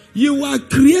 you are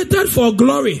created for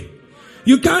glory.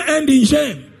 You can't end in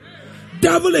shame.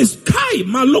 Devil is kai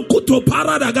malokuto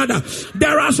paradagada.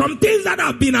 There are some things that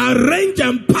have been arranged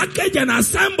and packaged and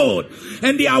assembled,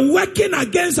 and they are working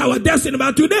against our destiny.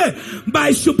 But today,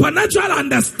 by supernatural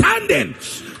understanding,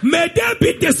 may they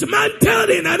be dismantled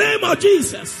in the name of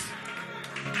Jesus.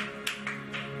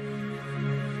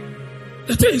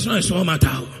 The thing is not a small matter.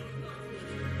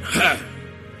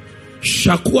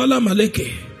 Shakwala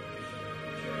Maleke.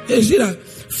 You see that?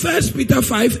 1 Peter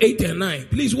 5, 8 and 9.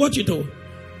 Please watch it all.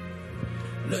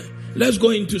 Let's go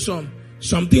into some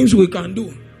things we can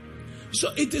do.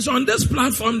 So it is on this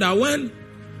platform that when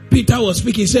Peter was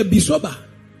speaking, he said, be sober.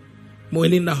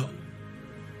 Be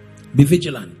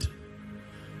vigilant.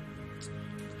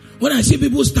 When I see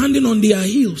people standing on their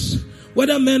heels,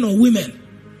 whether men or women,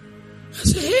 I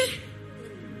say, hey,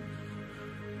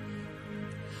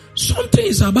 something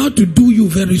is about to do you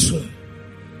very soon.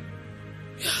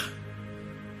 Yeah.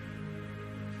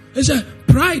 It's a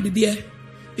pride there.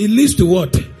 It leads to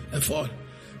what? A fall.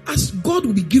 As God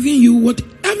will be giving you what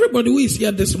everybody who is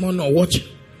here this morning or watching,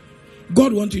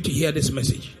 God wants you to hear this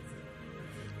message.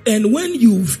 And when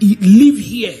you live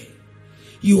here,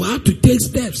 you have to take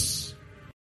steps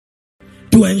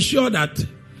to ensure that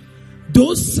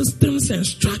those systems and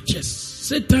structures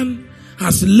Satan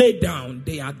has laid down,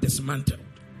 they are dismantled.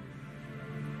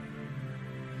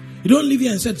 You don't live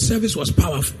here and say the service was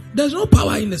powerful. There's no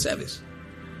power in the service.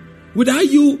 Without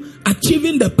you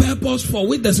achieving the purpose for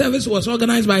which the service was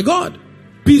organized by God.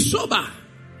 Be sober.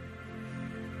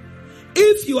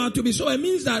 If you are to be sober, it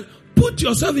means that put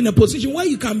yourself in a position where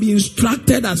you can be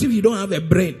instructed as if you don't have a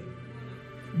brain.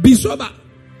 Be sober.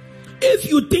 If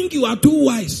you think you are too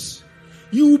wise,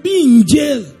 you will be in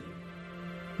jail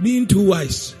being too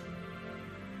wise.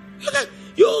 Okay.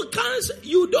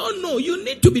 You don't know. You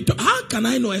need to be taught. How can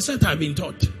I know except I've been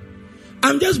taught?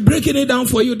 I'm just breaking it down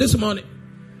for you this morning.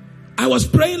 I was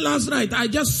praying last night. I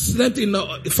just slept in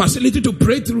the facility to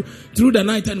pray through the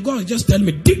night, and God just tell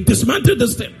me, dismantle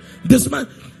this thing.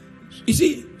 You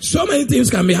see, so many things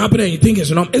can be happening and you think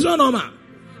it's normal. It's not normal.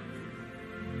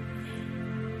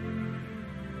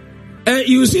 And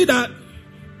you see that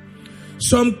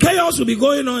some chaos will be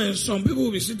going on and some people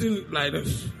will be sitting like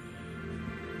this.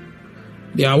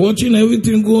 They are watching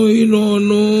everything going on.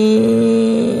 No.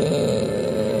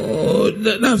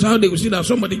 That's how they will see that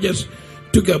somebody just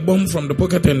took a bomb from the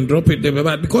pocket and drop it there.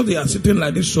 But because they are sitting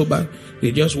like this sober,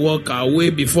 they just walk away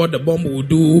before the bomb will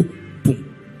do boom.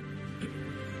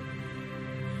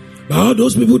 But all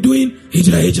those people doing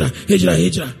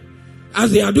hijra.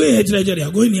 As they are doing hijra, they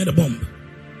are going near the bomb.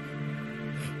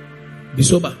 Be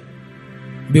sober.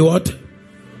 Be what?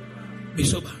 Be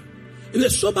sober. If the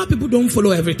sober people don't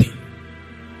follow everything,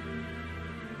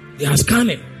 they are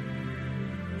scanning.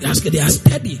 They are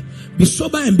steady. Be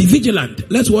sober and be vigilant.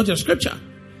 Let's watch a scripture.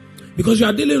 Because you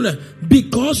are dealing with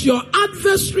because your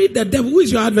adversary, the devil, who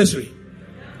is your adversary?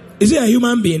 Is it a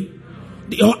human being?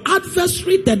 Your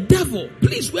adversary, the devil.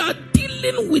 Please, we are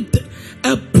dealing with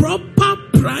a proper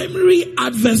primary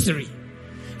adversary.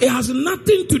 It has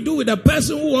nothing to do with the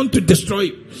person who wants to destroy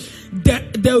you.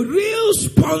 The real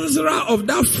sponsor of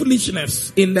that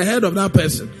foolishness in the head of that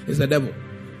person is the devil.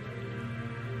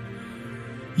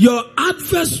 Your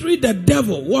adversary, the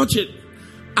devil, watch it,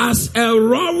 as a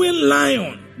roaring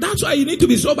lion. That's why you need to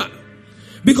be sober.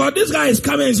 Because this guy is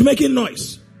coming, he's making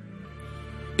noise.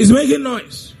 He's making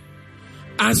noise.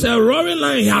 As a roaring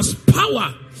lion, he has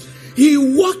power. He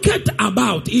walketh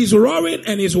about. He's roaring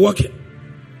and he's walking.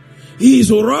 He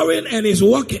is roaring and he's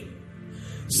walking.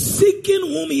 Seeking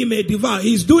whom he may devour.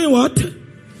 He's doing what?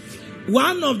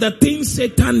 One of the things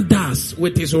Satan does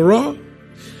with his roar,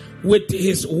 with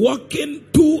his walking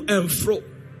to and fro,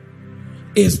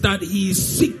 is that he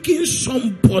is seeking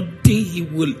somebody he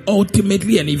will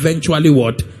ultimately and eventually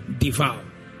what? Devour.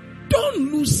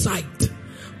 Don't lose sight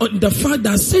on the fact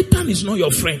that Satan is not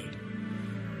your friend.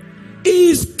 He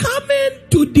is coming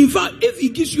to devour. If he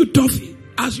gives you toffee,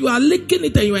 as you are licking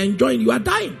it and you are enjoying, you are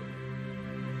dying.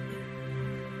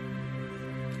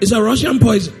 It's a Russian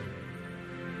poison.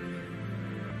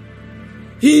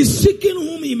 He is seeking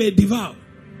whom he may devour.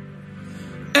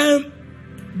 And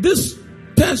this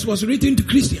text was written to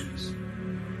Christians.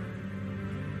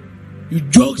 You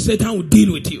joke, Satan will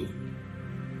deal with you.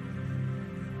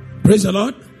 Praise the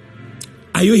Lord.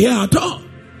 Are you here at all?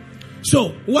 So,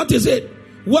 what is it?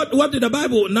 What did the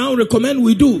Bible now recommend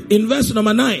we do? In verse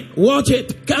number 9. Watch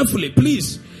it carefully,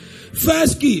 please.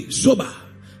 First key, sober.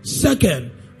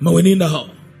 Second, mawenindaho.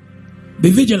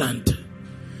 Be vigilant.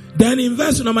 Then in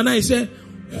verse number 9, it says,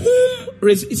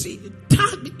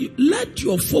 let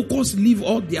your focus leave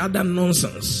all the other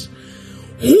nonsense.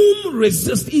 Whom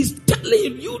resist? He's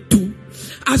telling you to,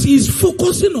 as he's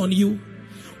focusing on you,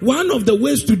 one of the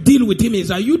ways to deal with him is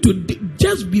that you to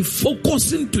just be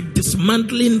focusing to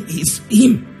dismantling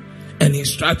him and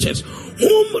his structures.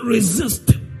 Whom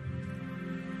resist?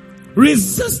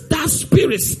 Resist that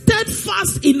spirit,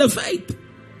 steadfast in the faith.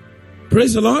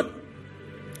 Praise the Lord.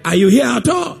 Are you here at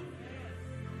all?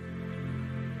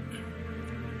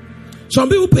 Some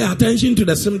people pay attention to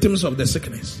the symptoms of the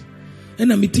sickness.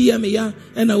 And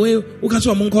and away,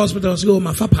 hospital go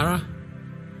mafapara.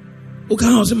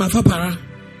 Mafapara.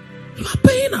 You are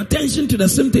paying attention to the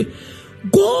symptom.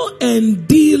 Go and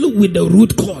deal with the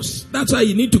root cause. That's why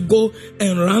you need to go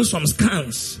and run some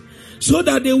scans, so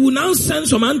that they will now send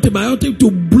some antibiotic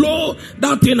to blow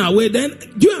that thing away. Then,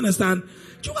 do you understand?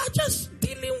 You are just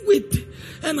dealing with,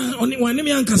 and a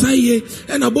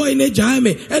boy in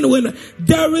and when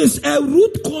there is a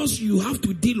root cause, you have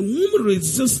to deal. Whom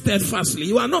resist steadfastly?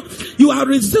 You are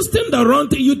resisting the wrong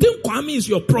thing. You think Kwame is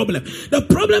your problem. The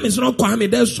problem is not Kwame.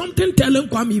 There's something telling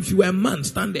Kwame, if you are a man,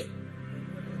 stand there.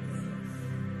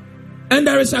 And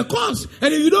there is a cause.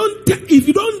 And if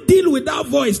you don't deal with that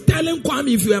voice telling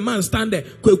Kwame, if you are a man, stand there,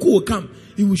 Kweku will come.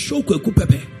 He will show Kweku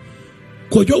Pepe.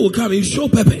 Kojo will come. He will show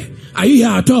Pepe. Are you here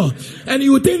at all? And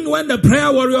you think when the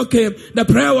prayer warrior came, the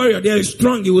prayer warrior, they are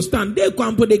strong, he will stand. They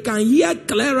can hear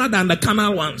clearer than the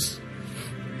carnal ones.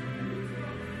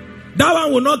 That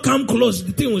one will not come close.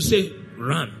 The thing will say,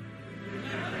 run.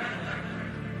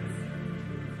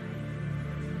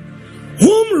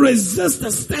 Whom resist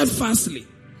steadfastly.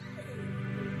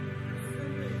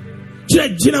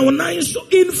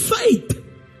 In faith.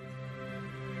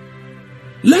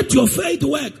 Let your faith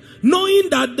work. Knowing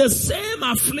that the same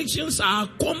afflictions are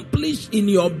accomplished in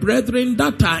your brethren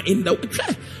that are in the...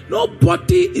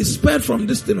 Nobody is spared from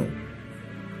this thing.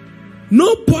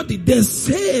 Nobody, the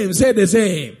same. Say the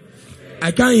same.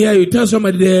 I can't hear you. Tell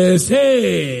somebody the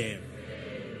same.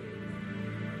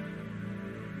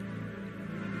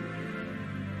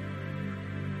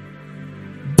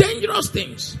 Dangerous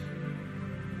things.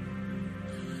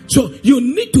 So you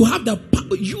need to have the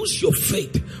power. Use your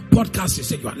faith. Podcast is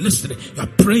saying you are listening, you are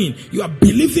praying, you are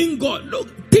believing God. Look,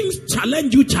 things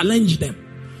challenge you, challenge them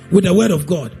with the word of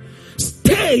God.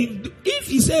 Stay. If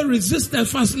he said resist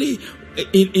steadfastly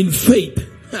in faith,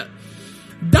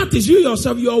 that is you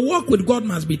yourself. Your walk with God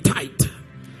must be tight.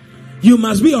 You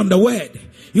must be on the word.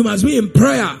 You must be in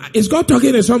prayer. Is God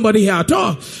talking to somebody here at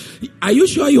all? Are you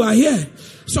sure you are here?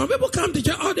 Some people come to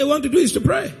church, all they want to do is to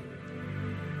pray.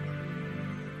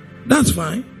 That's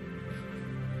fine.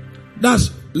 That's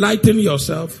lighten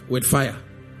yourself with fire.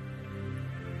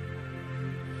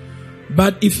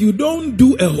 But if you don't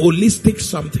do a holistic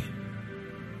something,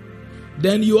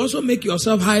 then you also make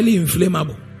yourself highly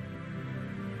inflammable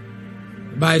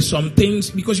by some things,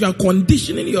 because you are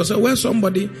conditioning yourself. Where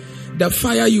somebody, the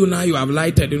fire you now you have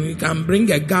lighted, and you can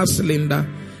bring a gas cylinder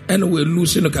and we'll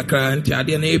loosen then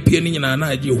it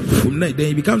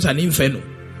becomes an inferno.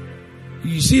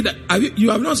 You see that?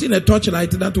 You have not seen a torchlight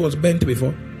that was bent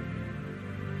before?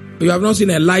 You have not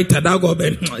seen a lighter that got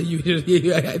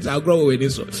bent? I'll grow with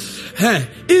this one. Hey,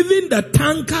 even the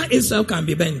tanker itself can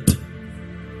be bent.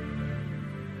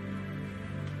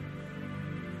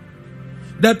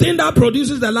 The thing that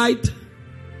produces the light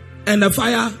and the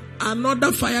fire,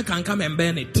 another fire can come and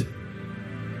burn it.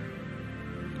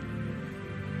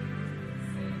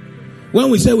 When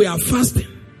we say we are fasting,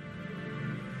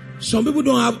 some people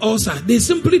don't have ulcer. They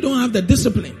simply don't have the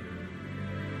discipline.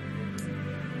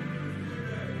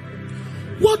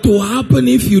 What will happen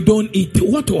if you don't eat?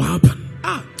 What will happen?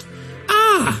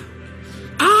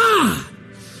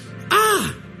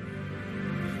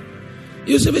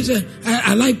 You say,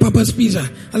 I like Papa's pizza.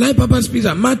 I like Papa's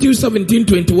pizza. Matthew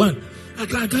 17:21. I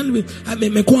can't be.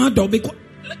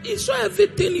 It's so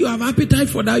everything you have appetite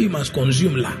for that you must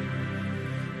consume.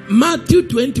 Matthew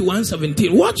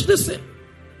 21:17. Watch this thing.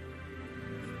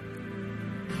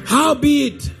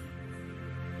 Howbeit,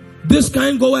 this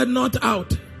kind goeth not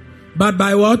out, but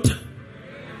by what?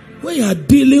 When you are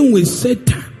dealing with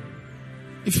Satan,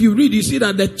 if you read, you see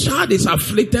that the child is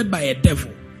afflicted by a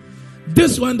devil.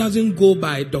 This one doesn't go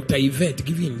by Dr. Yvette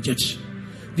giving injection.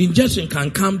 The injection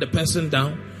can calm the person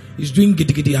down. He's doing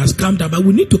giddy, has calmed down, but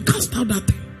we need to cast out that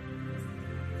thing.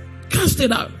 Cast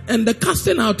it out. And the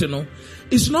casting out,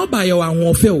 it's not by your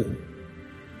warfare.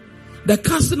 The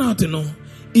casting out,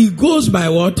 it goes by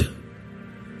what?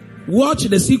 Watch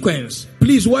the sequence.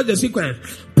 Please watch the sequence.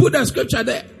 Put the scripture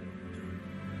there.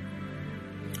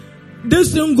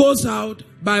 This thing goes out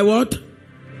by what?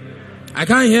 I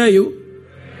can't hear you.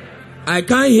 I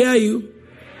can't hear you.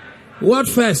 What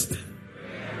first?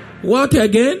 What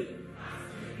again?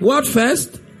 What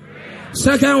first?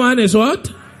 Second one is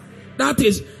what? That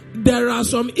is, there are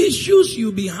some issues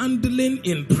you'll be handling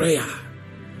in prayer,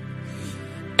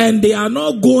 and they are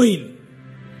not going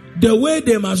the way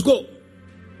they must go.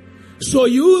 So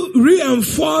you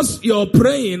reinforce your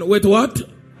praying with what?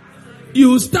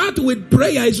 You start with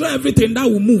prayer. It's not everything that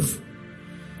will move.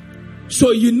 So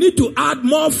you need to add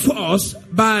more force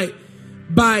by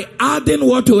adding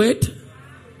what to it?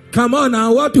 Come on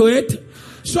now, what to it?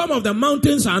 Some of the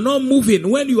mountains are not moving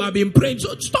when you have been praying.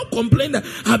 So stop complaining that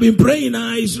I've been praying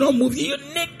and it's not moving. You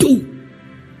need to.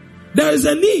 There is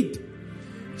a need.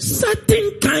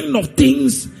 Certain kind of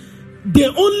things, they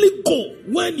only go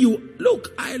when you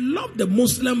look. I love the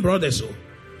Muslim brothers.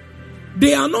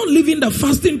 They are not leaving the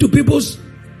fasting to people's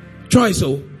choice.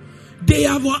 They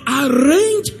have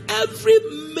arranged every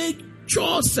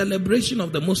major celebration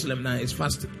of the Muslim now is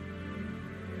fasting.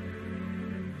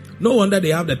 No wonder they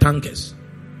have the tankers.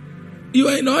 You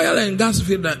are in oil and gas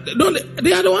field.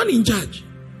 They are the one in charge.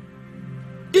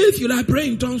 If you like pray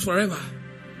in tongues forever,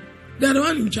 they are the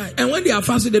one in charge. And when they are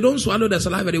fasting, they don't swallow the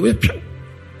saliva. They will.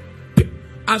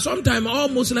 At some time, all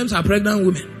Muslims are pregnant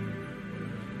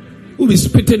women who be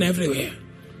spitting everywhere,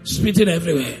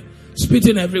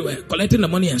 collecting the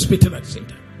money and spitting at the same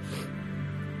time.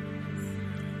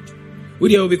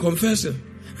 We will be confessing,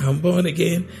 I'm born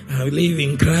again, I believe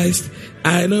in Christ,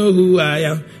 I know who I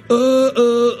am.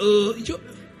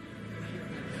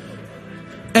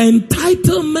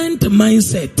 Entitlement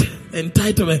mindset.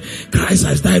 Entitlement. Christ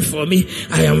has died for me,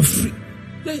 I am free.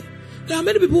 There are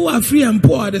many people who are free and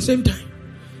poor at the same time.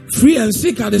 Free and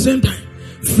sick at the same time.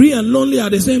 Free and lonely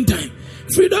at the same time.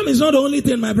 Freedom is not the only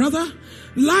thing, my brother.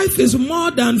 Life is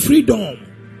more than freedom.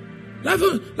 Life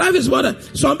is more than.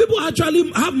 Some people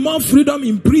actually have more freedom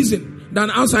in prison than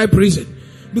outside prison.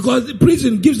 Because the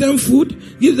prison gives them food,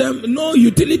 gives them no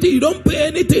utility. You don't pay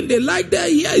anything. They like that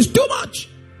here. It's too much.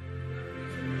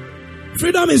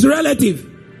 Freedom is relative.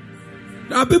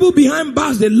 There are people behind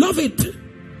bars. They love it.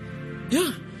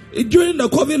 Yeah. During the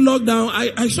COVID lockdown,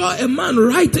 I saw a man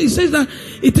write. He says that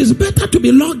it is better to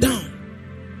be locked down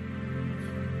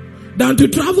than to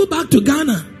travel back to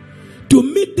Ghana to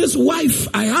meet this wife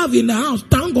I have in the house.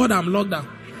 Thank God I'm locked down.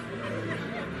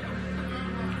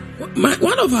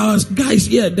 One of our guys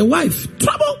here, the wife,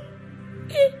 trouble.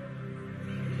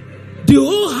 The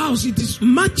whole house, it is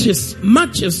matches.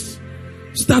 Matches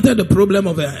started the problem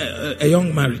of a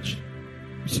young marriage.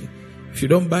 You see, if you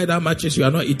don't buy that matches, you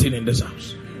are not eating in this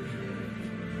house.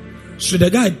 So the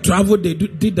guy traveled, they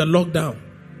did the lockdown.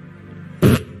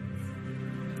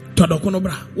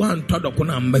 One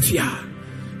Todokona Mafia.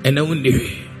 And then when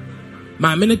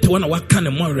my minute one, what kind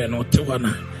of more or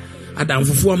Tiwana? Adam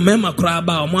for Mema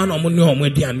Craba, one or Munio,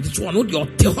 this one would your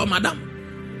tell madam.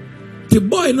 The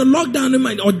boy in the lockdown in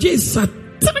mind, or Jay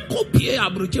satirical Pierre,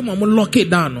 Abruchim, lock it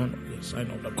down on the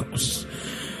sign of the cross.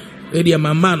 Where dear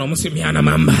my man, almost me and a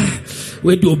mamba.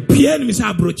 Where do Pierre, Miss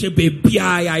Abruche, baby,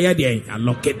 I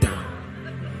lock it down.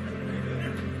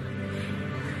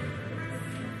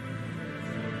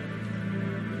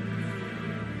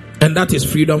 And that is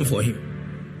freedom for him.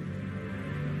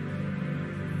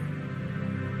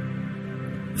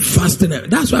 Fasting.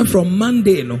 That's why from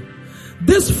Monday,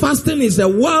 this fasting is a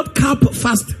World Cup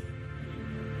fasting.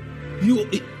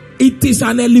 It is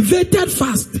an elevated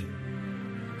fast.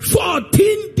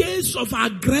 14 days of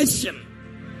aggression.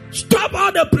 Stop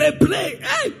all the play.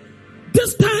 Hey,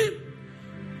 this time,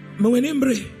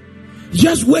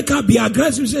 just wake up, be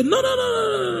aggressive, say, no.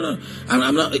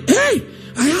 I'm not. Hey,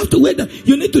 I have to wait.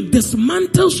 You need to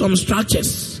dismantle some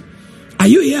structures. Are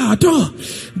you here at all?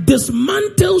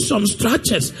 Dismantle some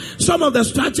structures. Some of the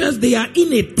structures, they are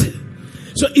in it.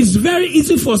 So it's very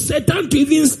easy for Satan to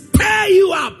even stir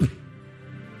you up.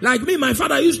 Like me, my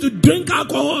father used to drink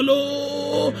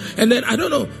alcohol. And then, I don't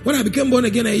know, when I became born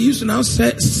again, he used to now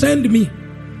send me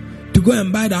to go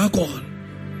and buy the alcohol.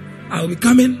 I'll be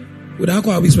coming with the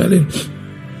alcohol, I'll be smelling.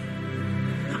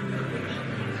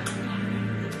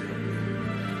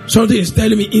 Something is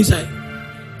telling me inside.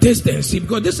 Taste and see.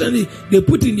 Because this only they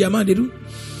put in their mouth, they do.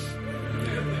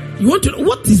 You want to know,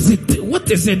 what is it? What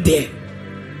is it there?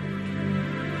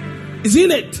 Is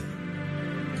in it.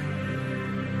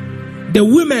 The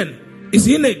women is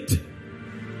in it.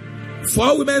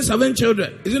 4 women, 7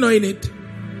 children. Is it not in it?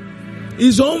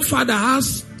 His own father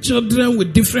has children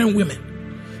with different women.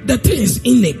 The thing is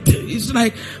in it. It's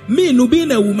like me no being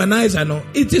a womanizer. No,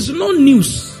 it is no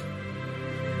news.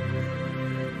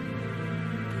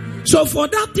 So for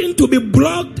that thing to be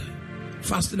blocked,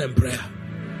 fasting and prayer.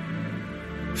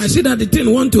 I see that the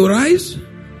thing want to rise.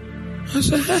 I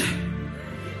say, hey,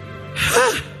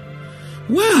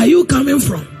 where are you coming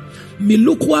from?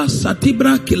 Milukwa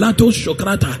Satibra Kilato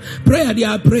Shokrata. Prayer,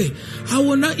 I pray. I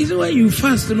will not. Is it when you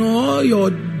fast, all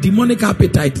your demonic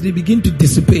appetite they begin to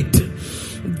dissipate.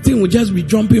 The thing will just be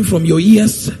jumping from your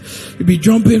ears. You'll be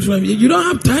jumping from. You don't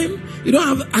have time. I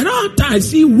don't have time. I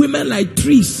see women like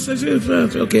trees.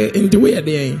 Okay, in the way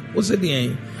they what's it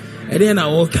there? And then I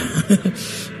walk.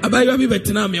 About you be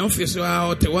better now. My office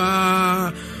or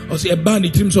say a band.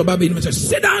 It seems so bad.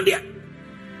 Sit down there.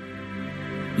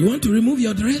 You want to remove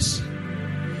your dress?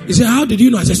 He said, how did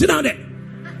you know? I said, sit down there.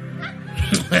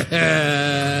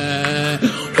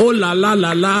 Oh, la.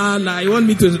 You want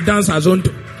me to dance as on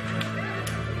to?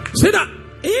 Sit down.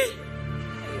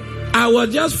 I was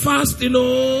just fast, She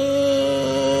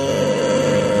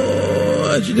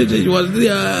was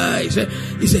there. He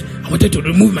said, I wanted to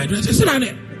remove my dress. I said, sit down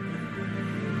there.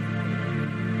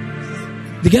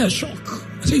 The guy is shocked.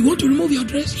 I said, you want to remove your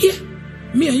dress? Here.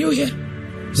 Me and you here.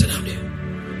 Sit down there.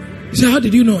 He said, how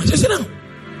did you know? I said, sit down.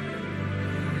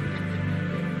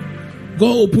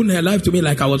 God opened her life to me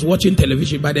like I was watching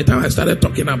television. By the time I started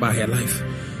talking about her life,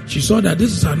 she saw that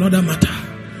this is another matter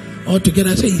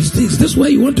altogether. I said, is this where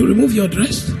you want to remove your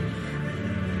dress?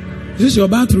 Is this your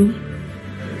bathroom?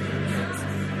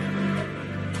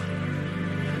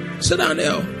 Sit down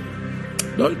there.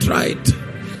 Don't try it.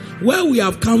 Where we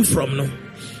have come from now,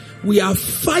 we are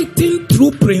fighting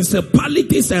through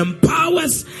principalities and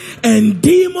powers and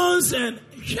demons and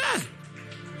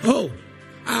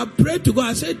I prayed to God.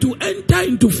 I said to enter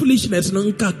into foolishness,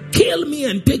 kill me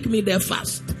and take me there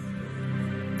fast.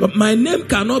 But my name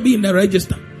cannot be in the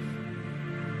register.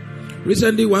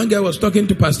 Recently, one guy was talking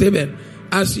to Pastor Ben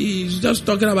as he's just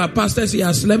talking about pastors he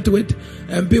has slept with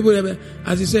and people.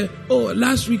 As he said, "Oh,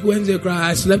 last week Wednesday,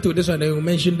 I slept with this one." And he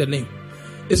mentioned the name.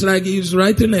 It's like he's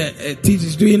writing a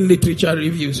thesis, doing literature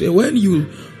reviews. So when you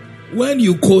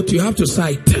quote, you have to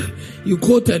cite. You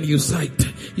quote and you cite.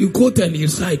 You quote and you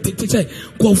cite. It's like,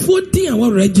 "Quoting and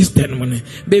what register money,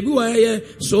 baby? Why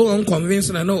so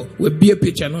unconvincing? I know we be a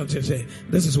picture. Not say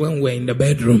this is when we're in the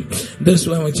bedroom. This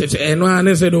one we say, and one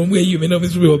I said, "Don't where you mean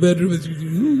obviously your bedroom is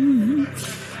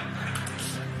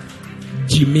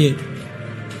Jimmy."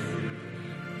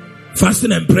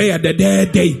 Fasting and prayer the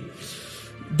dead day.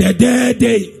 The dead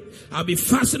day. I'll be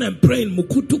fasting and praying.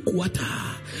 Mukutu kuata.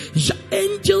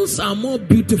 Angels are more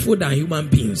beautiful than human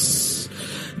beings.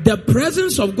 The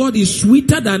presence of God is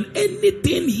sweeter than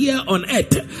anything here on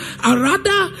earth. I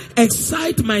rather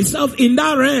excite myself in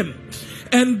that realm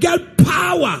and get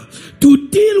power to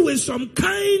deal with some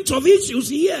kinds of issues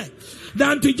here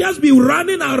than to just be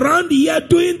running around here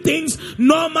doing things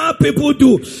normal people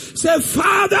do. Say,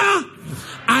 Father,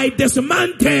 I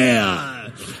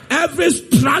dismantle every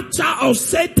structure of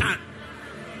Satan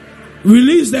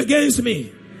released against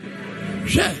me.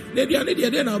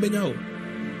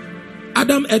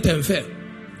 Adam ate and fell.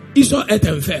 Esau ate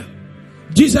and fell.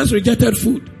 Jesus rejected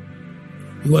food.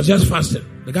 He was just fasting.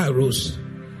 The guy rose.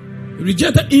 He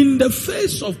rejected in the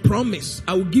face of promise.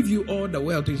 I will give you all the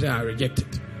wealth. He said, I reject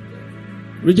it.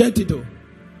 Reject it.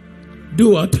 Do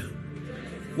what?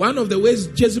 One of the ways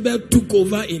Jezebel took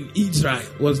over in Israel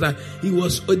was that he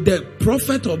was the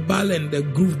prophet of Baal and the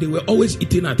group. They were always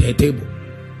eating at her table.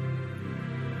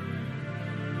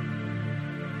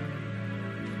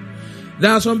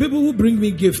 There are some people who bring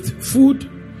me gift, food.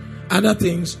 Other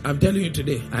things, I'm telling you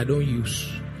today, I don't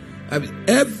use.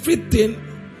 Everything,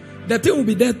 the thing will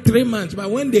be there 3 months,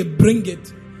 but when they bring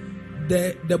it,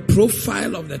 the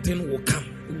profile of the thing will come.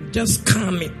 Just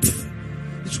calm it.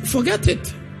 Forget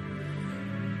it.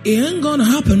 It ain't gonna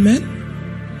happen, man.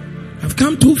 I've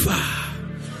come too far.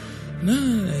 No,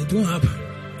 it won't happen.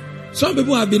 Some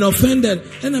people have been offended.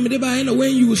 And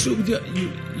when you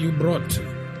brought,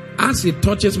 as it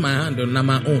touches my hand on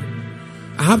my own,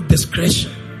 I have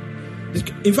discretion.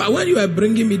 In fact, when you were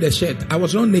bringing me the shirt, I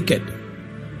was not naked.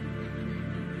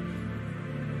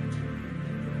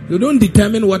 You don't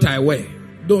determine what I wear.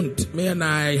 Don't. Man,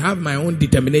 I have my own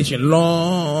determination.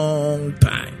 Long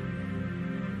time.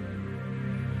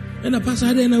 And the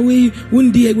pastor then away,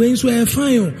 when so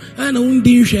fine, and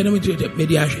undi share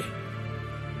mediation.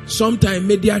 Sometimes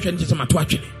mediation is my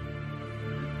twatching.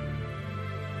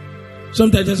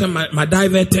 Sometimes it's my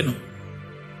diverting.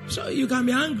 So you can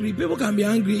be angry. People can be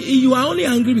angry. You are only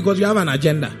angry because you have an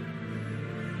agenda.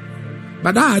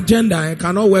 But that agenda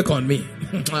cannot work on me.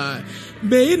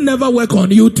 May it never work on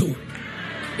you too.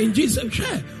 In Jesus'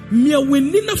 name.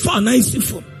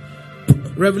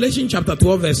 Revelation chapter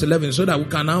 12 verse 11, so that we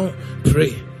can now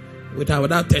pray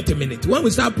without 30 minutes. When we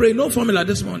start praying, no formula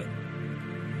this morning.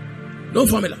 No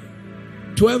formula.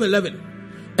 12:11.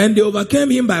 And they overcame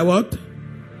him by what?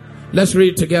 Let's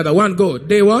read together. One go.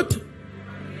 They what?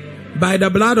 By the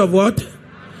blood of what?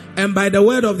 And by the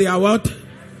word of their what?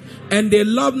 And they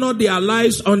loved not their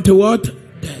lives unto what?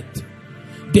 Death.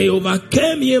 They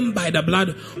overcame him by the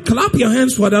blood. Clap your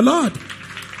hands for the Lord.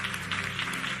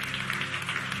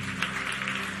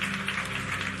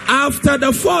 After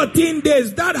the 14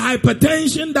 days, that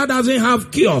hypertension that doesn't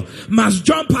have cure must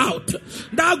jump out.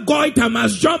 That goiter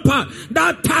must jump out.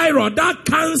 That thyroid, that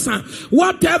cancer,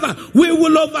 whatever, we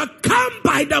will overcome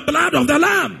by the blood of the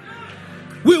Lamb.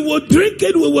 We will drink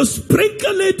it, we will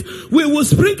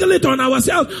sprinkle it on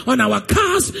ourselves, on our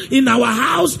cars, in our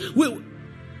house.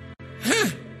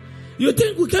 You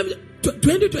think we came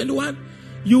 2021?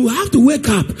 You have to wake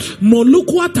up,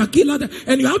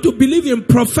 and you have to believe in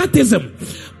prophetism.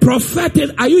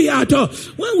 Prophetic, are you here at all?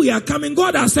 When we are coming,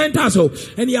 God has sent us,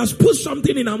 and He has put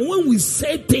something in us. When we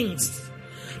say things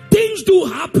do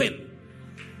happen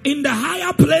in the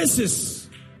higher places.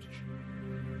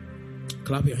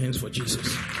 Clap your hands for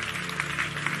Jesus.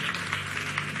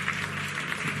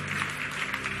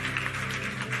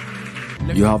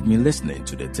 You have been listening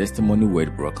to the Testimony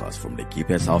Word broadcast from the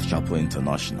Keeper's House Chapel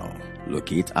International.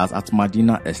 Locate us at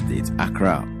Madina Estate,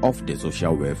 Accra, off the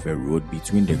Social Welfare Road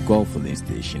between the Golf Filling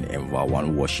Station and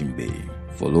Wawan Washing Bay.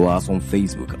 Follow us on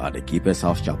Facebook at the Keeper's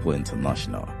House Chapel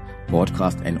International.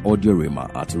 Podcast and audio rema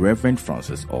at Reverend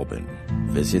Francis Auburn.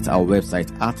 Visit our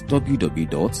website at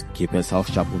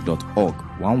www.keepershousechapel.org.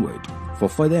 One word. For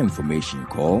further information,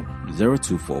 call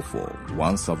 0244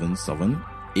 177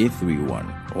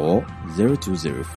 831 or 0204